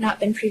know, have not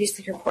been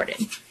previously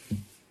reported.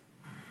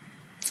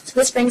 So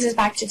this brings us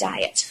back to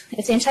diet.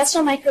 If the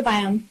intestinal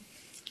microbiome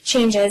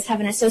changes have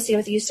been associated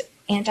with the use of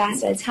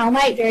antacids, how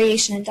might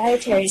variation in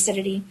dietary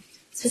acidity,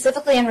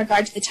 specifically in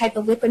regard to the type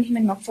of liquid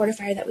human milk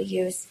fortifier that we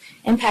use,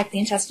 impact the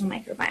intestinal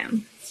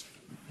microbiome?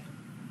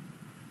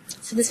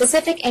 So the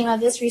specific aim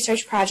of this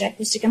research project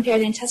was to compare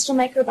the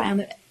intestinal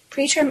microbiome of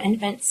preterm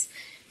infants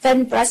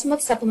fed breast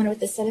milk supplemented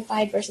with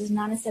acidified versus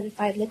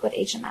non-acidified liquid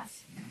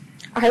HMF.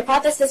 Our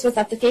hypothesis was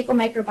that the fecal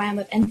microbiome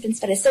of infants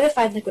fed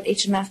acidified liquid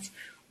HMF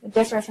would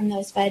differ from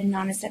those fed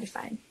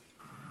non-acidified.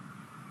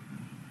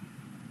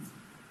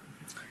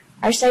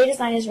 Our study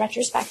design is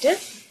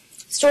retrospective.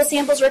 Stool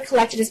samples were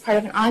collected as part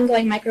of an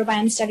ongoing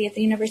microbiome study at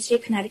the University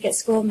of Connecticut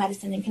School of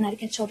Medicine and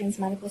Connecticut Children's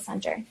Medical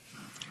Center.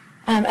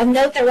 Of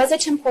note, there was a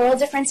temporal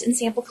difference in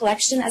sample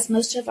collection, as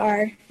most of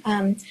our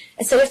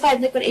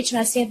acidified liquid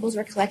HMF samples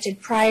were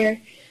collected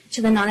prior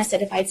to the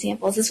non-acidified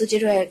samples. This was due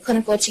to a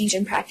clinical change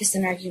in practice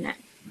in our unit.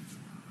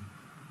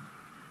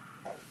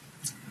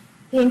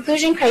 The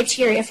inclusion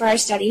criteria for our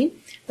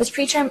study was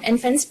preterm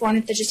infants born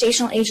at the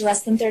gestational age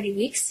less than 30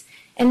 weeks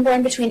and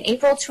born between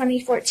April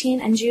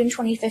 2014 and June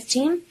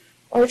 2015,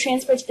 or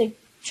transferred to the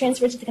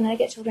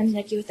Connecticut Children's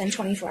NICU within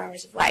 24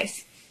 hours of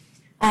life.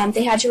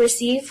 They had to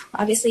receive,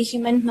 obviously,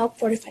 human milk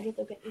fortified with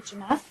liquid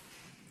HMF,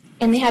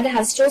 and they had to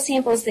have stool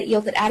samples that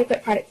yielded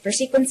adequate product for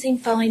sequencing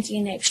following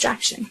DNA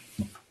extraction.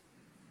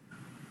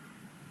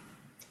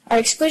 Our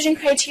exclusion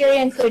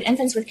criteria include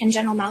infants with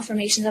congenital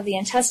malformations of the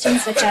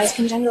intestines, such as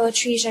congenital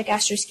atresia,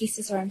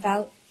 gastroschisis, or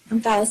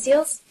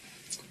omphalocele.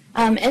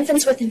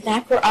 Infants with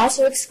NEC were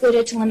also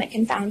excluded to limit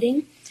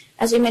confounding,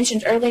 as we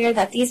mentioned earlier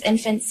that these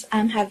infants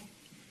have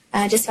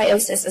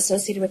dysbiosis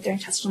associated with their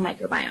intestinal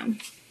microbiome.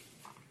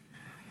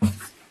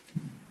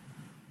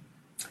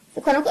 The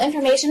clinical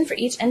information for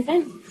each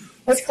infant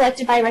was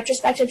collected by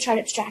retrospective chart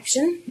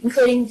abstraction,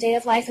 including day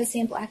of life of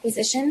sample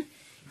acquisition,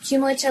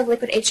 cumulative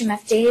liquid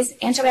HMF days,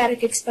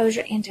 antibiotic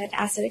exposure, and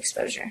acid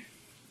exposure.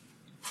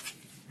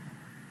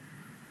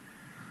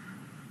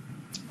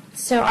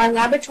 So our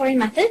laboratory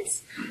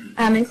methods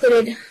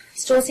included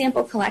stool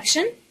sample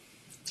collection,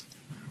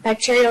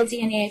 bacterial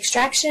DNA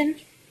extraction,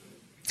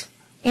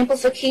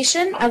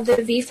 amplification of the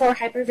V4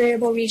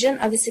 hypervariable region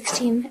of the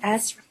 16S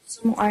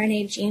ribosomal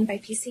RNA gene by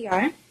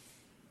PCR.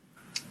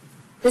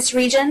 This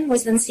region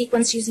was then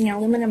sequenced using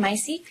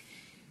Illumina-MiSeq.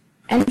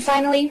 And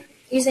finally,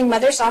 using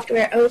weather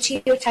software,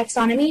 OTU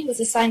taxonomy was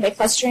assigned by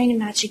clustering and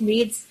matching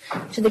reads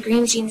to the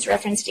Green Genes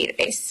reference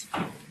database.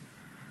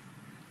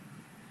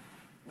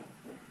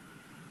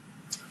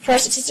 For our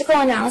statistical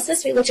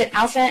analysis, we looked at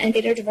alpha and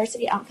beta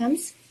diversity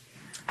outcomes.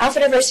 Alpha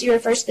diversity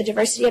refers to the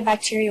diversity of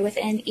bacteria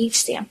within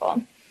each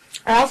sample.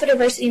 Our alpha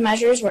diversity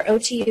measures were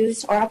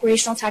OTUs, or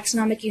operational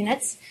taxonomic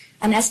units,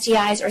 and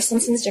SDIs, or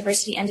Simpson's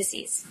diversity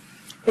indices.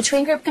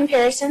 Between-group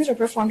comparisons were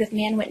performed with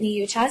Mann-Whitney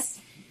U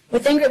tests.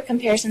 Within-group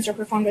comparisons were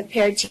performed with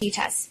paired T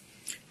tests.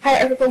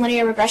 Hierarchical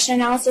linear regression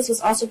analysis was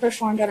also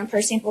performed on a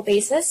per-sample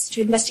basis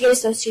to investigate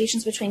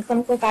associations between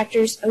clinical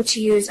factors,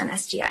 OTUs, and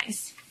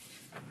SDIs.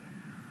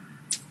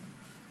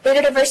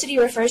 Beta diversity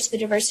refers to the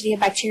diversity of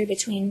bacteria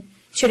between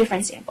two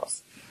different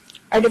samples.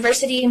 Our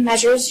diversity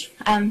measures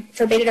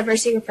for beta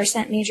diversity were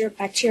percent major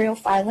bacterial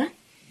phyla.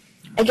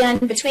 Again,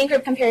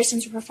 between-group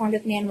comparisons were performed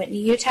with Mann-Whitney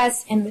U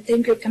tests, and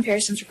within-group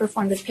comparisons were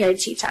performed with paired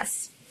T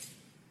tests.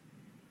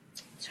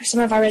 So some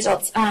of our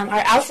results. Our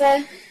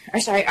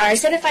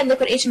acidified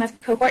liquid HMF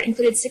cohort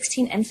included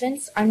 16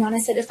 infants. Our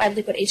non-acidified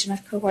liquid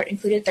HMF cohort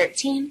included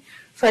 13,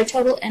 for a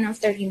total N of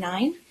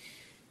 39.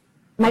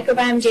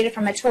 Microbiome data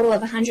from a total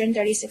of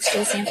 136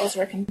 stool samples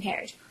were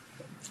compared.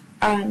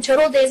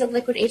 Total days of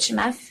liquid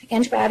HMF,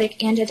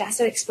 antibiotic, and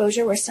acid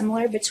exposure were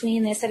similar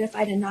between the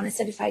acidified and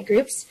non-acidified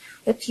groups,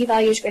 with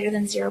p-values greater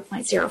than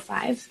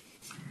 0.05.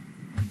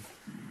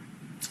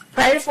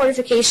 Prior to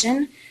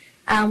fortification,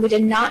 we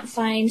did not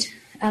find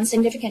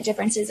significant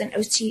differences in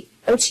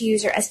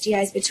OTUs or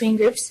SDIs between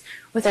groups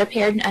with our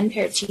paired and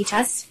unpaired T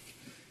tests.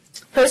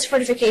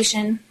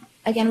 Post-fortification,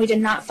 again, we did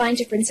not find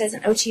differences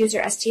in OTUs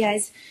or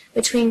SDIs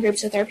between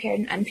groups with our paired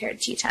and unpaired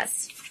T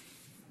tests.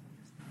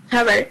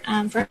 However,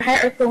 for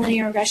hierarchical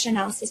linear regression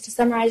analysis, to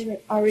summarize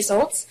our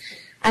results,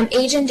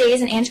 age and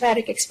days and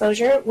antibiotic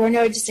exposure were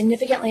noted to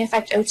significantly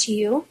affect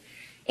OTU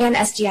and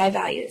SDI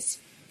values.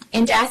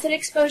 And acid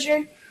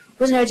exposure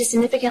was noted to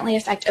significantly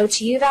affect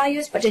OTU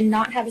values, but did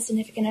not have a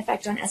significant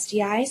effect on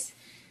SDIs.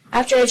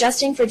 After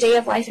adjusting for day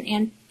of life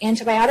and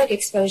antibiotic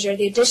exposure,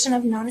 the addition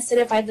of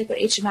non-acidified liquid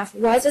HMF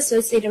was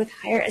associated with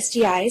higher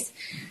SDIs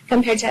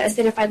compared to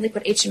acidified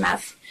liquid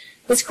HMF.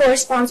 This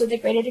corresponds with a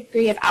greater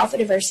degree of alpha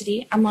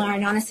diversity among our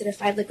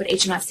non-acidified liquid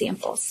HMF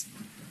samples.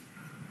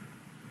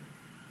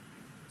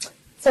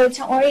 So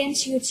to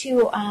orient you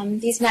to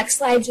these next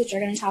slides, which are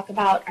going to talk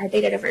about our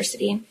beta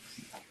diversity.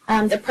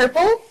 The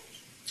purple,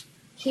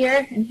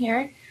 here and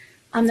here,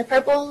 the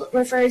purple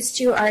refers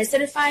to our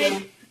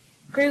acidified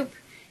group,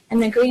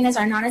 and the green is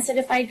our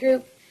non-acidified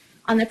group.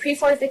 On the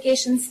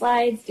pre-fortification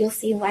slides, you'll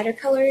see lighter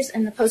colors,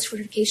 and the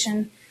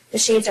post-fortification, the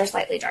shades are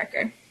slightly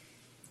darker.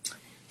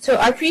 So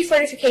our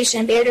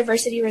pre-fortification beta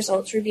diversity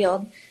results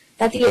revealed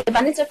that the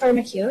abundance of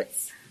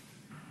firmicutes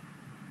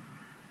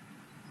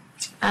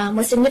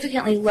was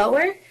significantly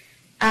lower,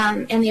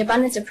 and the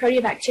abundance of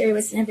proteobacteria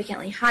was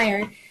significantly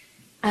higher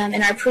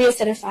in our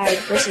pre-acidified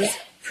versus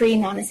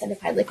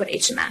pre-non-acidified liquid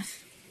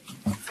HMF.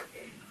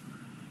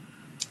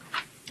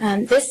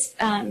 This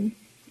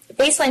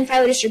baseline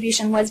phyla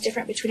distribution was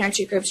different between our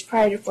two groups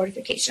prior to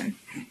fortification.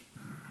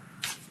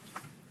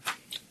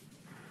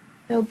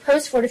 So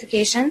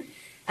post-fortification,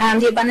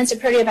 the abundance of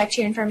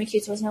proteobacteria and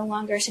firmicutes was no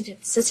longer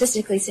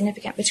statistically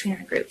significant between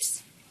our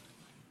groups.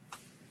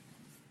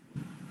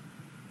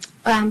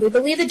 We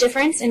believe the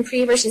difference in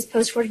pre- versus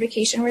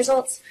post-fortification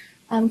results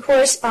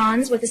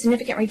corresponds with a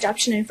significant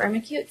reduction in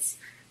firmicutes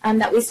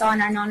that we saw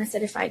in our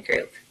non-acidified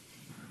group,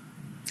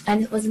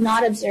 and was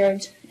not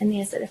observed in the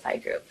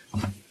acidified group.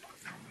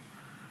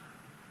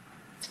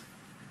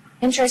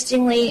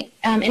 Interestingly,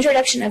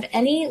 introduction of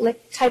any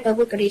type of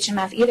liquid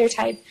HMF, either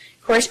type,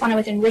 corresponded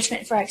with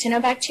enrichment for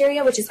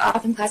actinobacteria, which is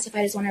often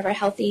classified as one of our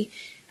healthy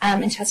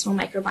intestinal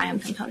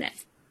microbiome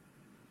components.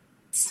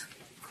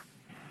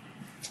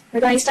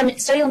 Regarding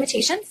study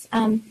limitations,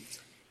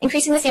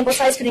 increasing the sample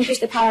size could increase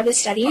the power of the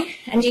study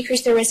and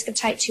decrease the risk of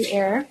type 2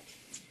 error.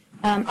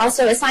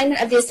 Also,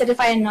 assignment of the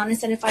acidified and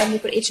non-acidified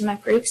liquid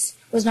HMF groups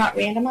was not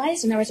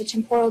randomized, and there was a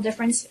temporal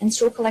difference in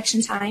stool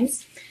collection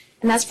times.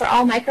 And as for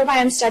all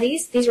microbiome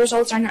studies, these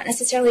results are not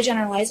necessarily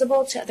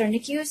generalizable to other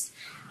NICUs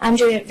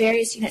due to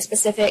various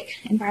unit-specific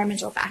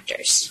environmental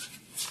factors.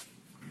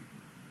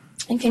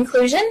 In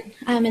conclusion,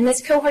 in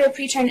this cohort of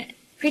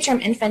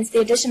preterm infants, the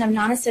addition of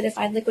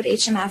non-acidified liquid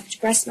HMF to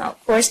breast milk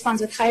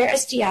corresponds with higher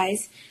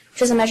SDIs,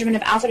 which is a measurement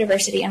of alpha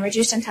diversity, and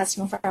reduced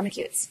intestinal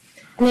firmicutes.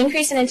 And the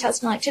increase in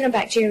intestinal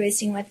actinobacteria is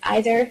seen with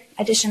either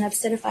addition of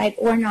acidified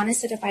or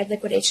non-acidified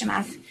liquid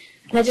HMF,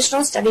 and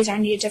additional studies are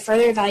needed to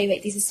further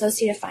evaluate these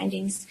associated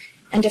findings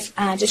and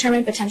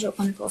determine potential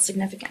clinical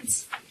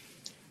significance.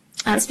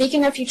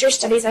 Speaking of future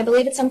studies, I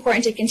believe it's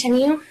important to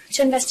continue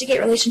to investigate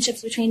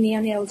relationships between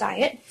neonatal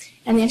diet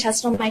and the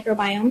intestinal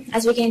microbiome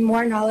as we gain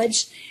more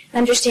knowledge and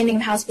understanding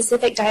of how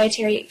specific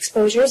dietary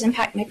exposures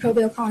impact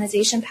microbial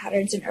colonization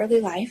patterns in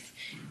early life.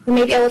 We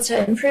may be able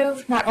to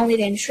improve not only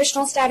the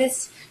nutritional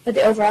status, but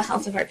the overall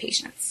health of our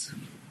patients.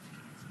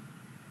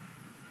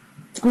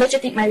 I'd like to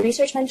thank my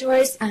research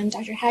mentors,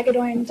 Dr.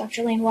 Hagedorn,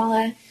 Dr.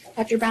 Lane-Walla,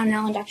 Dr.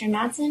 Brownell, and Dr.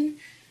 Madsen.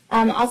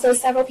 Also,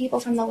 several people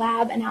from the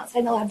lab and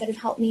outside the lab that have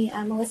helped me,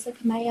 Melissa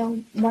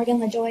Camayo, Morgan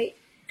LeDoit,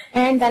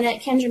 Erin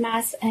Bennett, Kendra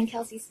Mass, and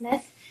Kelsey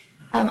Smith.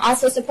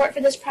 Also, support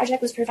for this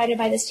project was provided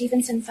by the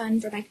Stephenson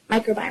Fund for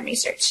Microbiome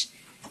Research.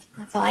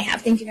 That's all I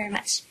have. Thank you very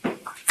much.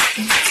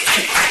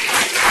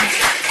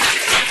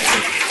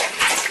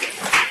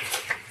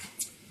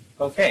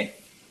 Okay.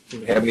 Do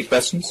we have any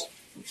questions?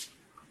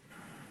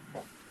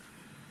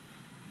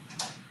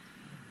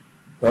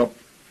 Well,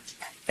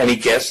 any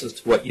guess as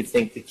to what you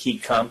think the key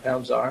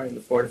compounds are in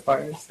the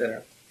fortifiers that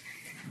are?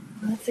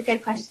 Well, that's a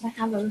good question. I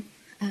have a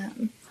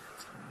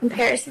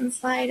comparison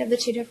slide of the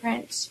two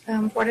different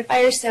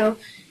fortifiers. So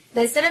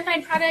the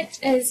acidified product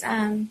is,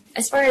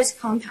 as far as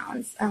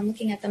compounds,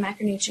 looking at the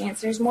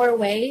macronutrients, there's more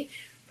whey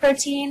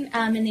protein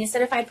in the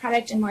acidified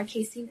product and more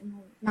casein in the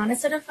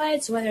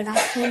non-acidified. So whether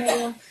that's clean or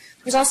real.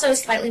 There's also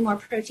slightly more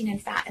protein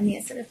and fat in the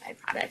acidified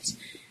product.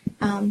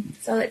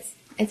 So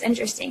it's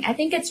interesting. I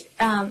think it's,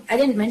 I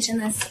didn't mention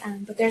this,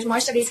 but there's more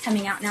studies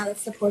coming out now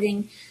that's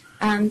supporting,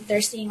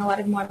 they're seeing a lot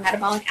of more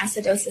metabolic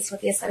acidosis with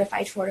the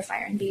acidified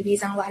fortifier in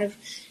babies, and a lot of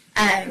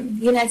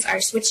units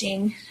are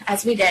switching,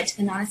 as we did, to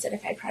the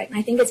non-acidified product. And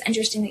I think it's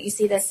interesting that you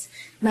see this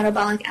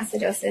metabolic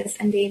acidosis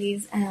in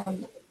babies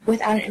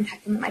without an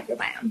impact on the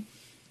microbiome.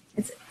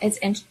 It's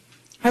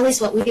or at least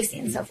what we've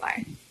seen so far.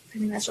 I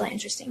think that's really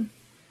interesting.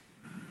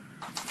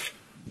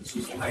 This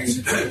was nice,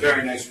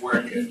 very nice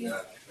work, and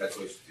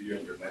congratulations to you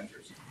and your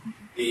mentors.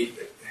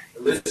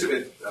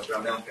 Elizabeth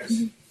Brownell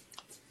has.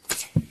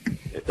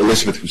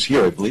 Elizabeth, who's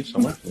here, I believe,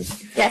 somewhere.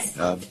 Yes.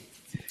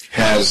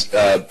 Has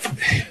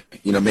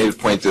made a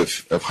point of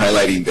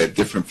highlighting that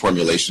different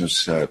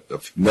formulations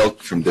of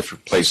milk from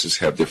different places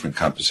have different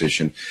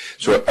composition.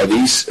 So are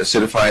these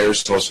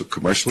acidifiers also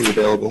commercially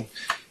available?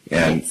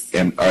 And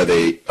are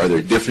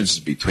there differences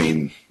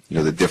between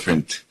the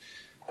different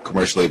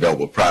commercially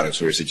available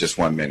products, or is it just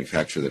one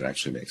manufacturer that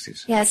actually makes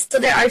these? Yes, so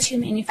there are two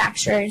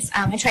manufacturers.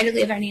 I tried to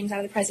leave their names out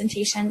of the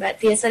presentation, but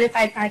the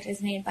acidified product is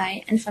made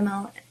by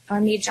Enfamil or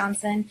Mead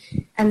Johnson,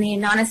 and the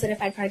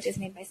non-acidified product is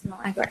made by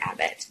Similac or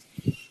Abbott.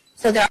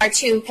 So there are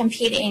two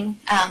competing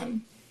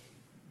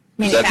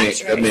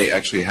manufacturers. That may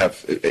actually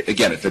have,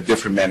 again, if a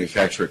different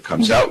manufacturer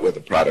comes out with a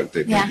product,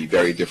 they may be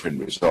very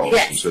different results.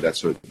 Yes. And so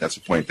that's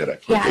a point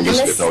that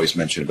Elizabeth always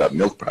mentioned about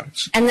milk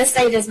products. And this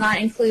study does not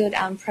include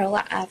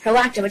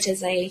Prolacta, which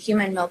is a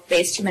human milk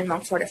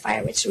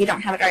fortifier, which we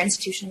don't have at our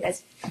institution,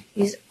 but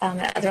use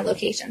at other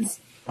locations.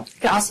 It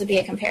could also be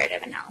a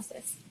comparative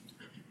analysis.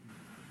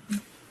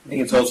 I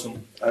think it's also,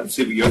 I'll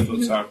see what your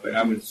thoughts are, but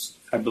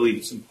I believe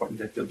it's important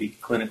that there'll be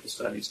clinical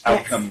studies,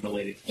 outcome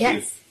related to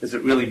you. Does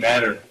it really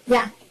matter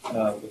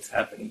what's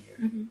happening here?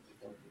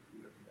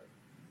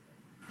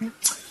 Mm-hmm.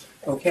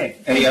 Okay.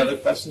 Any other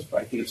questions?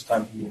 I think it's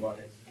time to move on.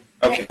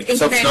 Okay. Right,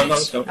 So,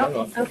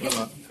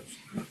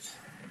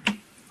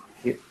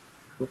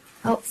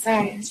 Oh,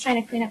 sorry. I was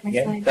trying to clean up my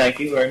slide. Thank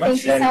you very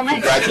much. Thank you so much.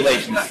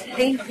 Congratulations.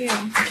 Thank you.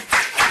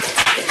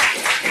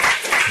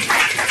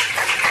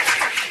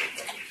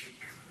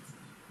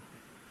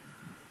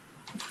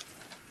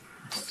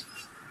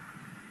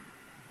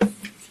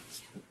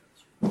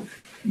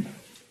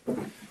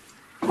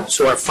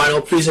 So our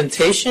final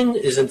presentation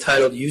is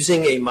entitled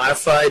Using a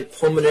Modified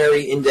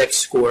Pulmonary Index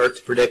Score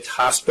to Predict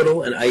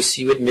Hospital and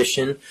ICU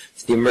Admission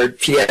to the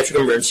Pediatric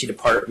Emergency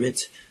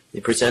Department. The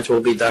presenter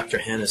will be Dr.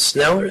 Hannah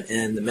Sneller,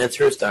 and the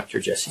mentor is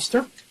Dr. Jesse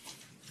Sturm.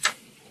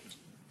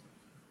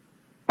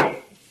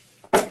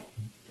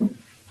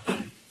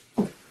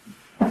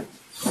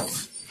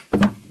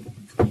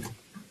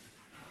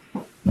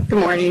 Good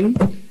morning.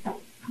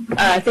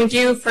 Thank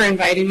you for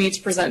inviting me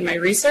to present my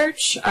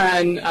research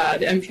on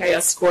the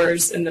MPIS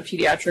scores in the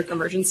pediatric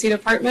emergency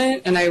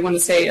department. And I want to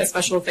say a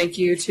special thank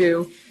you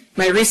to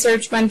my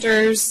research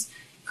mentors,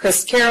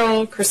 Chris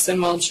Carroll,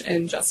 Kristen Welch,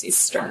 and Jesse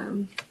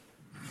Sturm.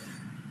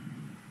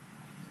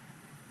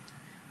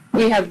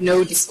 We have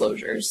no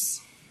disclosures.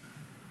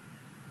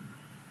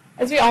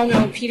 As we all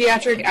know,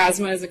 pediatric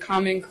asthma is a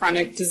common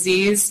chronic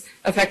disease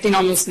affecting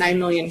almost 9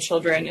 million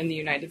children in the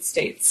United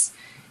States.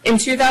 In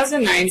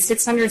 2009,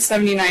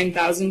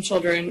 679,000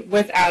 children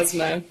with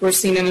asthma were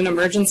seen in an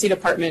emergency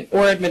department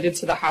or admitted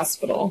to the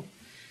hospital.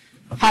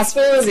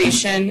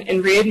 Hospitalization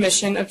and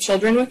readmission of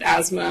children with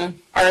asthma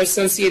are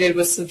associated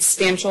with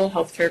substantial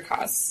healthcare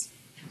costs.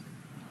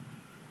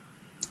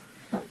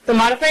 The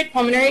Modified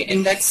Pulmonary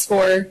Index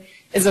score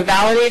is a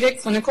validated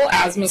clinical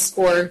asthma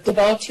score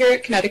developed here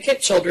at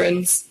Connecticut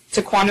Children's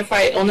to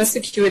quantify illness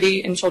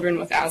acuity in children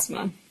with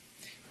asthma.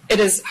 It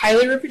is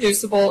highly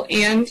reproducible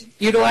and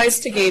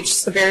utilized to gauge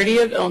severity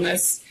of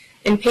illness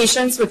in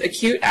patients with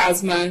acute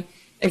asthma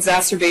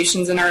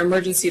exacerbations in our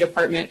emergency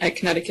department at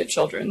Connecticut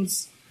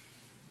Children's.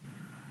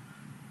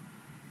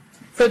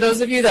 For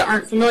those of you that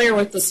aren't familiar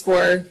with the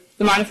score,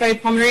 the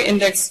Modified Pulmonary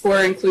Index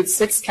score includes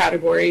 6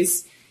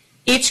 categories.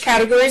 Each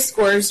category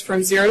scores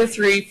from 0 to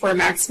 3 for a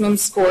maximum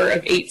score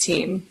of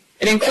 18.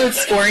 It includes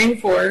scoring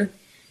for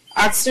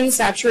oxygen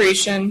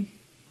saturation,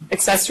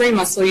 accessory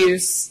muscle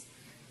use,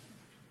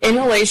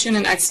 inhalation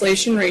and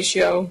exhalation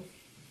ratio,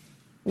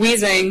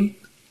 wheezing,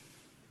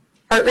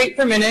 heart rate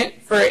per minute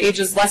for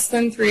ages less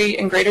than 3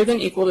 and greater than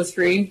equal to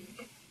 3,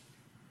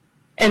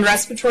 and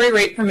respiratory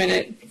rate per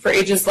minute for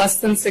ages less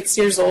than 6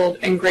 years old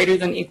and greater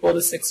than equal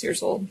to 6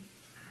 years old.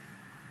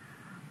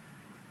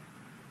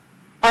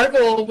 Our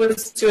goal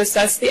was to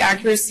assess the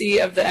accuracy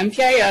of the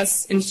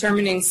MPIS in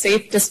determining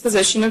safe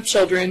disposition of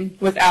children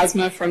with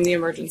asthma from the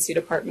emergency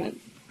department.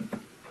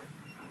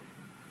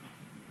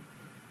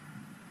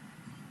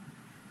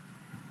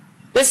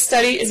 This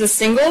study is a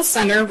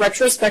single-center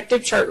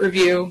retrospective chart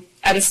review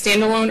at a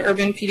standalone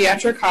urban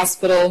pediatric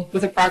hospital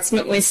with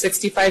approximately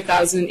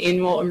 65,000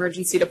 annual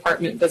emergency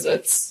department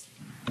visits.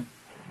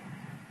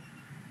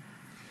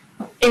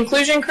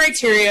 Inclusion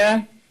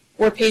criteria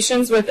were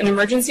patients with an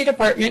emergency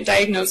department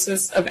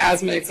diagnosis of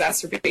asthma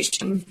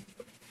exacerbation.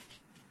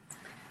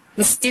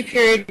 The study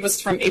period was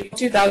from April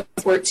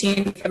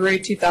 2014 to February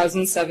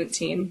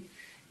 2017,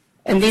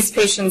 and these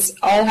patients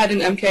all had an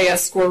MPIS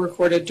score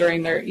recorded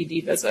during their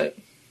ED visit.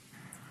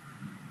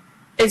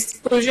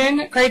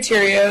 Exclusion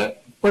criteria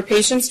were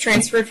patients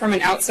transferred from an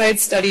outside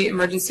study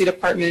emergency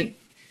department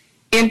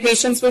and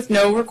patients with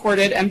no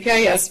recorded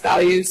MPIS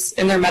values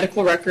in their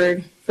medical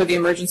record for the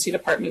emergency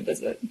department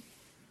visit.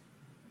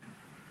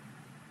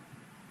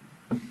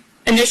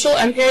 Initial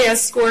MPIS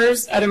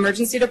scores at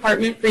emergency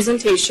department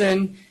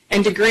presentation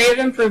and degree of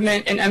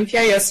improvement in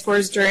MPIS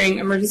scores during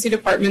emergency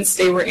department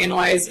stay were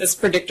analyzed as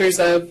predictors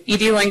of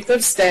ED length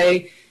of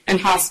stay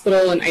and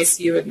hospital and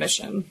ICU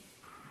admission.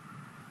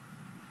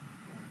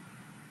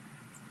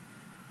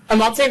 A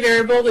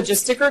multivariable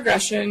logistic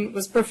regression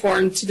was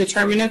performed to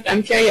determine if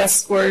MPIS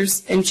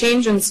scores and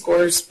change in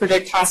scores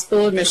predict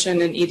hospital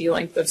admission and ED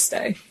length of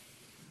stay.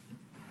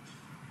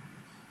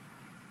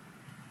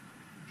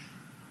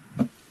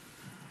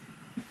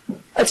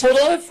 A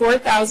total of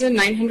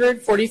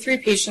 4,943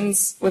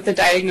 patients with a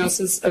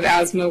diagnosis of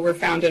asthma were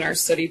found in our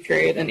study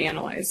period and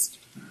analyzed.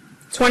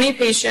 20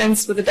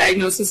 patients with a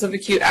diagnosis of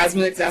acute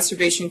asthma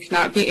exacerbation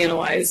cannot be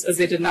analyzed as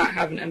they did not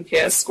have an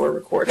MPIS score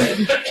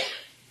recorded.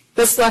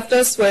 This left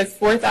us with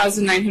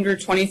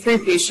 4,923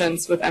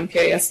 patients with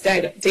MPIS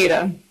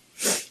data.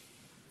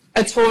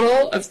 A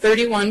total of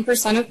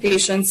 31% of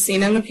patients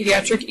seen in the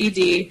pediatric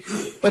ED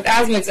with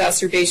asthma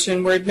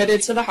exacerbation were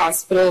admitted to the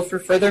hospital for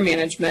further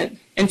management,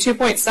 and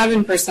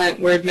 2.7%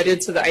 were admitted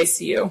to the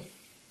ICU.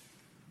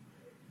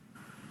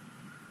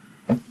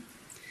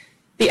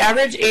 The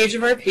average age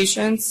of our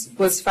patients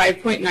was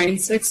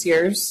 5.96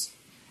 years.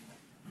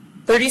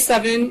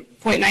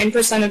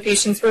 37.9% of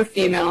patients were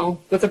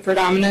female, with a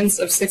predominance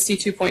of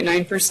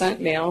 62.9%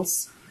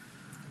 males.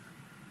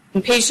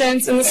 And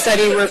patients in the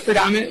study were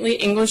predominantly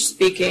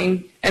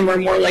English-speaking and were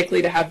more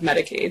likely to have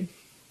Medicaid.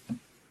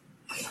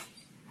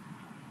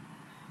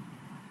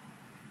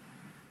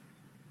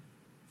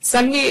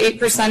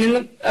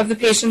 (78% of the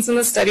patients in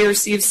the study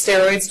received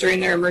steroids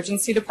during their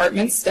emergency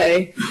department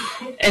stay,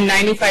 and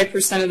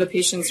 95% of the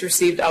patients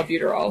received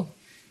albuterol.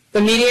 The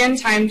median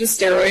time to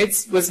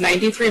steroids was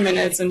 93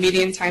 minutes, and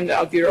median time to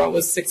albuterol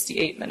was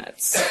 68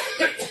 minutes.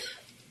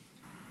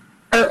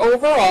 Our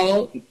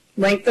overall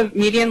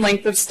median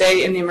length of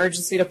stay in the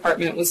emergency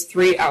department was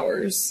 3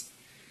 hours.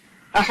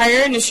 A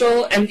higher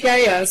initial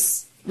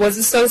MPIS was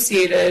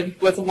associated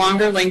with a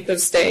longer length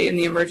of stay in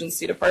the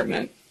emergency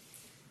department.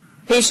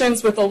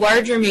 Patients with a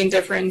larger mean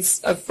difference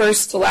of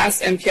first to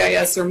last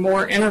MPIS or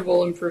more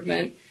interval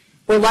improvement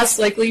were less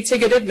likely to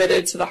get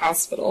admitted to the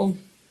hospital.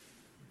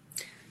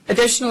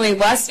 Additionally,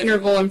 less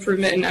interval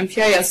improvement in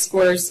MPIS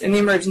scores in the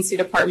emergency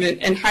department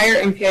and higher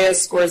MPIS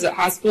scores at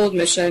hospital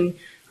admission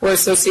were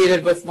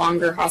associated with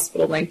longer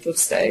hospital length of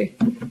stay.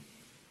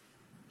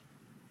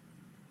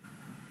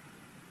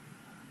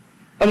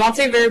 A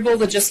multivariable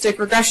logistic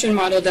regression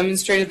model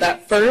demonstrated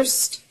that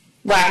first,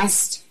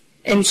 last,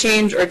 and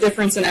change or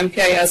difference in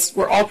MPIS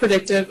were all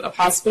predictive of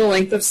hospital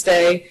length of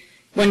stay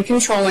when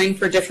controlling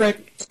for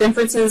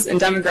differences in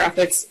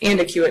demographics and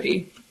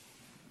acuity.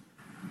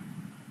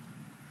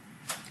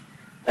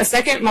 A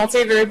second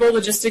multivariable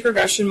logistic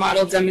regression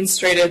model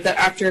demonstrated that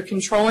after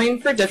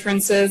controlling for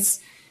differences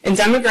in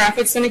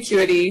demographics and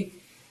acuity,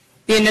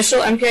 the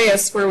initial MPIS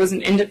score was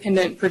an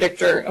independent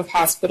predictor of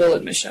hospital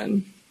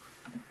admission.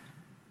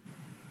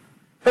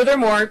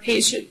 Furthermore,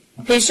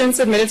 patients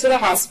admitted to the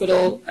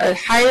hospital, a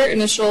higher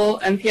initial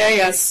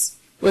MPIS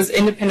was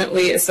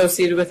independently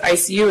associated with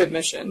ICU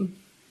admission.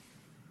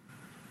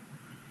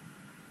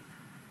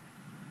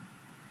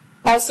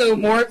 Also,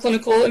 more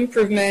clinical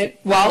improvement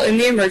while in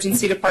the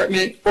emergency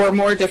department or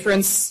more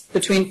difference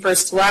between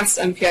first to last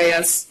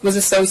MPIS was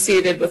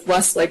associated with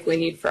less likely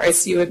need for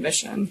ICU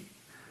admission.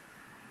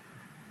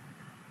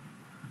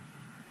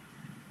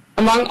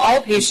 Among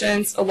all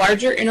patients, a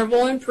larger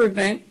interval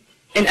improvement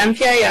in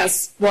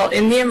MPIS while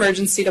in the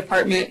emergency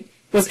department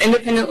was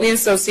independently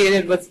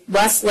associated with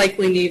less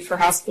likely need for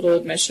hospital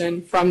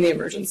admission from the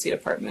emergency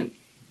department.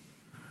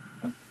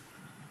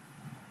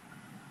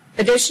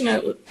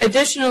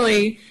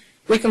 Additionally,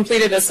 we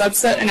completed a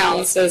subset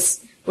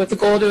analysis with the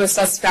goal to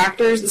assess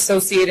factors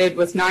associated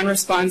with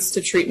non-response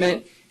to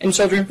treatment in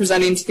children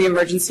presenting to the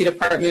emergency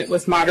department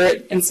with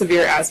moderate and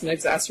severe asthma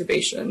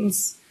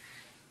exacerbations.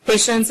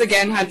 Patients,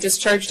 again, had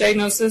discharge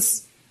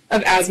diagnosis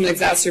of asthma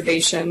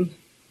exacerbation.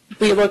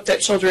 We looked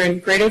at children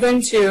greater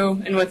than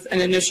 2 and with an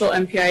initial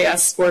MPIS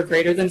score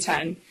greater than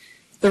 10.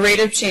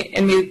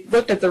 And we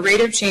looked at the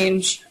rate of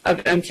change of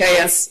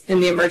MPIS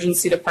in the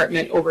emergency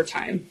department over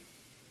time.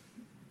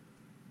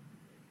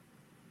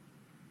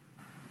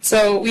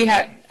 So we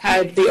had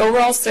the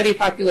overall study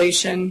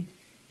population,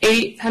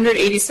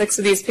 886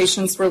 of these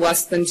patients were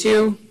less than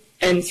 2,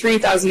 and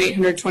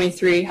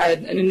 3,823 had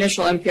an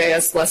initial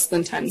MPIS less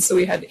than 10. So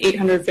we had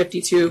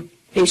 852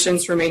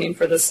 patients remaining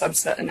for this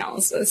subset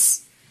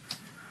analysis.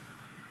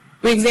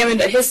 We examined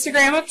a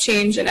histogram of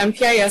change in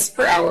MPIS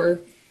per hour,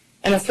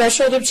 and a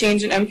threshold of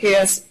change in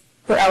MPIS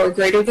per hour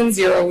greater than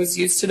 0 was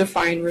used to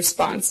define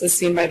response, as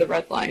seen by the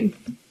red line.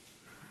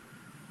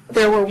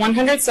 There were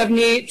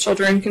 178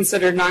 children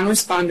considered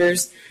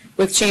non-responders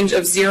with change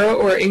of 0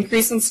 or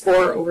increase in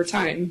score over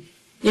time.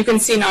 You can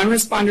see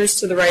non-responders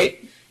to the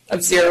right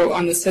of 0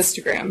 on this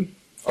histogram.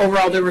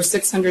 Overall, there were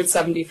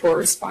 674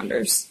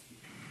 responders.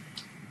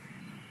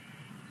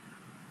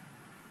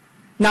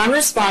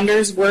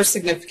 Non-responders were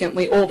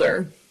significantly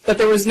older, but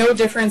there was no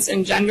difference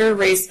in gender,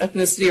 race,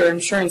 ethnicity, or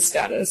insurance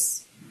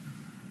status.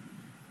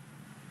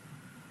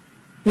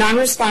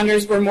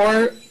 Non-responders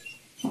were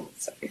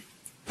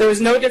There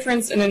was no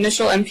difference in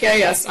initial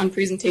MPIS on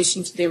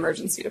presentation to the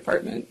emergency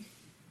department.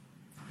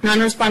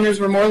 Non-responders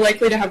were more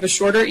likely to have a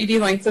shorter ED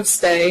length of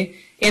stay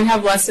and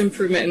have less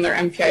improvement in their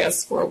MPIS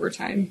score over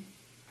time.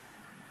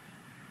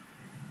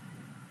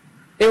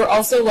 They were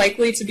also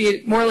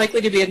more likely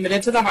to be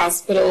admitted to the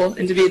hospital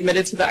and to be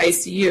admitted to the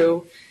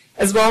ICU,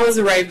 as well as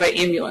arrive by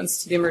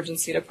ambulance to the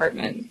emergency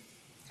department.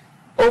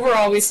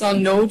 Overall, we saw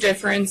no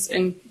difference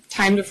in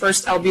time to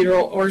first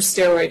albuterol or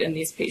steroid in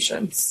these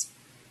patients.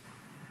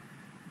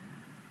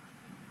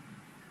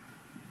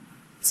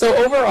 So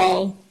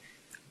overall,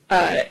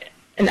 an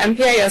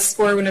MPIS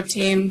score when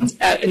obtained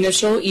at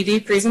initial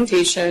ED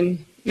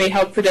presentation may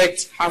help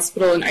predict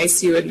hospital and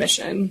ICU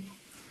admission.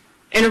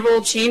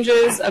 Interval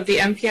changes of the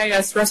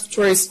MPIS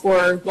respiratory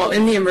score while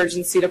in the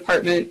emergency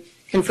department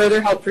can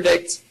further help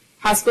predict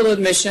hospital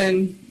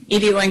admission,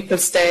 ED length of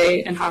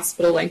stay, and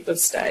hospital length of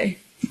stay.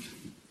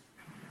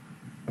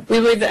 We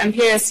believe that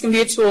MPIS can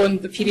be a tool in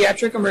the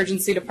pediatric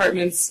emergency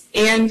departments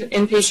and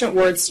inpatient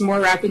wards to more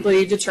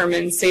rapidly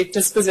determine safe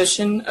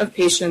disposition of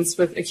patients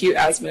with acute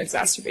asthma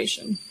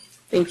exacerbation.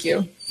 Thank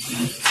you.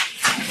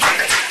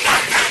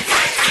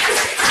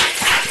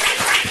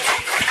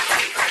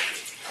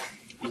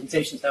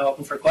 Presentation is now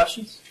open for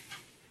questions.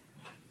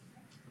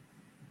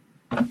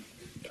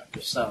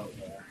 Dr. So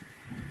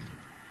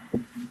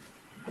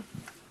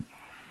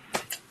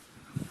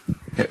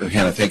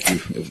Hannah, thank you.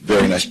 A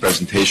very nice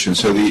presentation.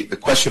 So the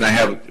question I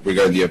have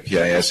regarding the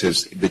MPIS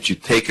is that you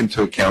take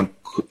into account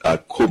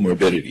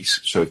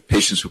comorbidities. So if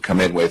patients who come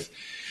in with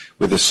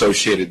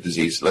associated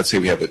disease, let's say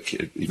we have a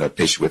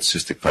patient with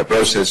cystic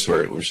fibrosis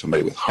or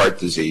somebody with heart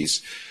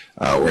disease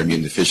or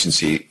immune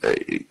deficiency,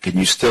 can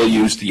you still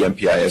use the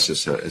MPIS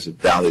as a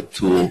valid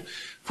tool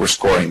for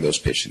scoring those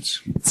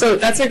patients? So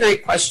that's a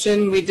great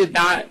question. We did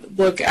not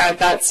look at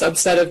that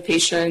subset of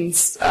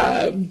patients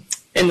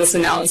in this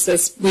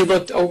analysis. We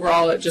looked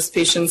overall at just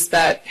patients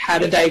that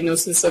had a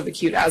diagnosis of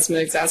acute asthma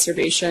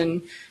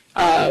exacerbation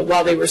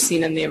while they were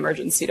seen in the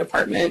emergency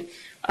department.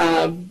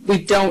 We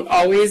don't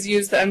always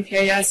use the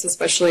MPIS,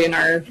 especially in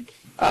our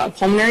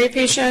pulmonary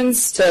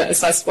patients, to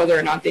assess whether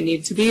or not they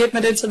need to be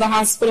admitted to the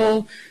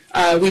hospital.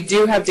 We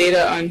do have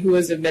data on who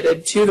was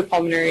admitted to the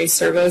pulmonary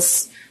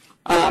service,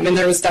 and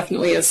there was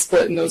definitely a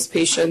split in those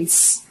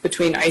patients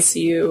between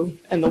ICU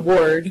and the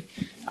ward,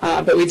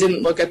 but we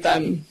didn't look at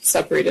them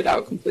separated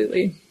out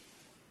completely.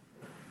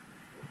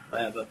 I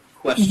have a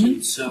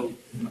question. So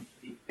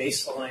the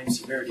baseline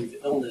severity of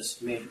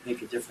illness may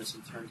make a difference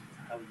in terms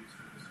of how you use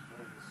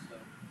illness. So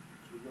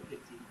we look at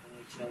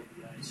the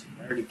NHLBI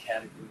severity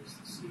categories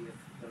to see if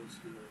those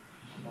who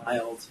are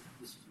mild,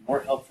 this is more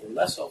helpful or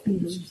less helpful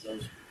versus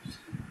those.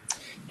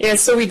 Yeah,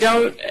 so we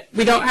don't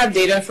have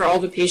data for all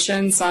the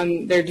patients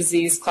on their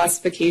disease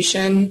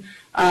classification.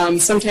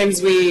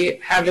 Sometimes we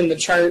have in the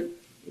chart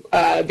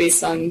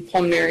based on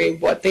pulmonary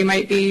what they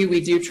might be.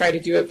 We do try to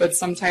do it, but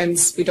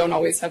sometimes we don't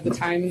always have the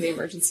time in the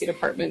emergency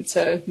department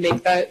to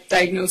make that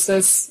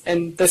diagnosis,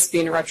 and this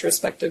being a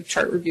retrospective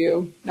chart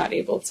review, not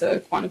able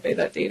to quantify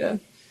that data.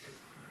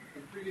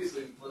 And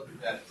previously we looked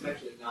at that. It's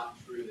actually not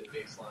true that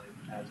baseline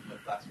asthma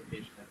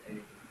classification has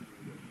anything to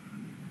do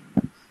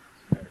with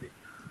severity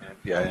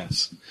and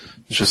PIS.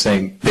 It's just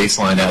saying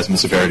baseline asthma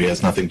severity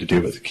has nothing to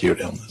do with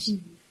acute illness.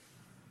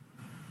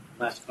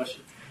 Last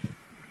question.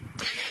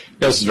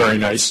 This is very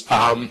nice.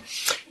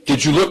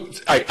 Did you look,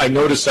 I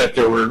noticed that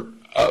there were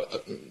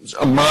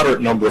a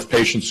moderate number of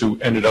patients who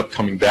ended up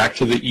coming back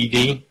to the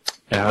ED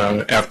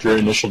after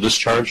initial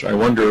discharge. I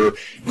wonder,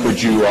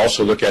 could you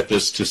also look at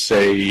this to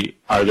say,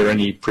 are there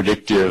any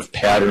predictive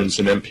patterns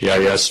in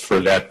MPIS for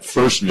that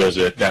first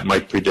visit that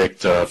might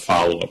predict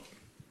follow-up?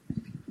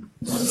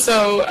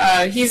 So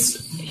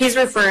he's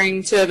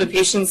referring to the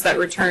patients that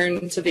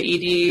return to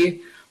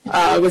the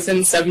ED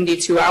within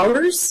 72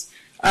 hours.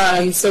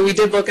 So we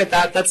did look at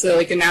that. That's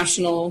like a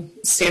national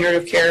standard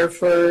of care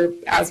for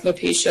asthma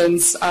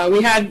patients.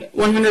 We had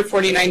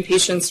 149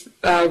 patients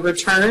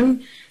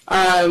return,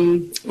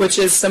 which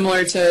is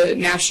similar to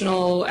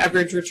national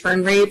average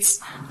return rates.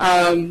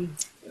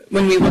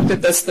 When we looked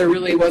at this, there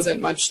really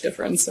wasn't much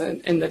difference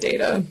in the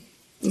data.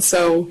 And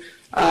so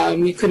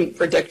we couldn't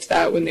predict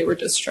that when they were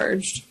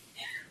discharged.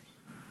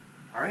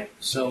 All right,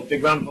 so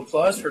big round of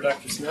applause for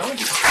Dr. Snell.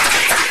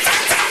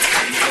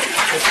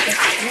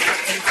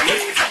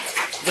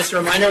 Just a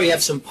reminder, we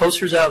have some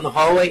posters out in the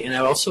hallway, and I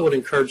also would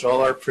encourage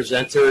all our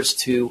presenters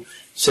to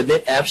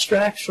submit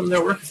abstracts from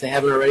their work if they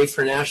haven't already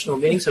for national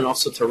meetings, and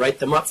also to write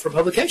them up for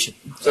publication.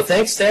 So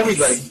thanks to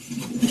everybody.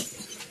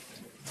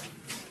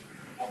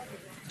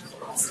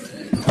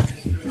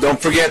 Don't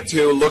forget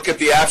to look at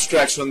the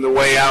abstracts on the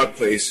way out,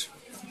 please.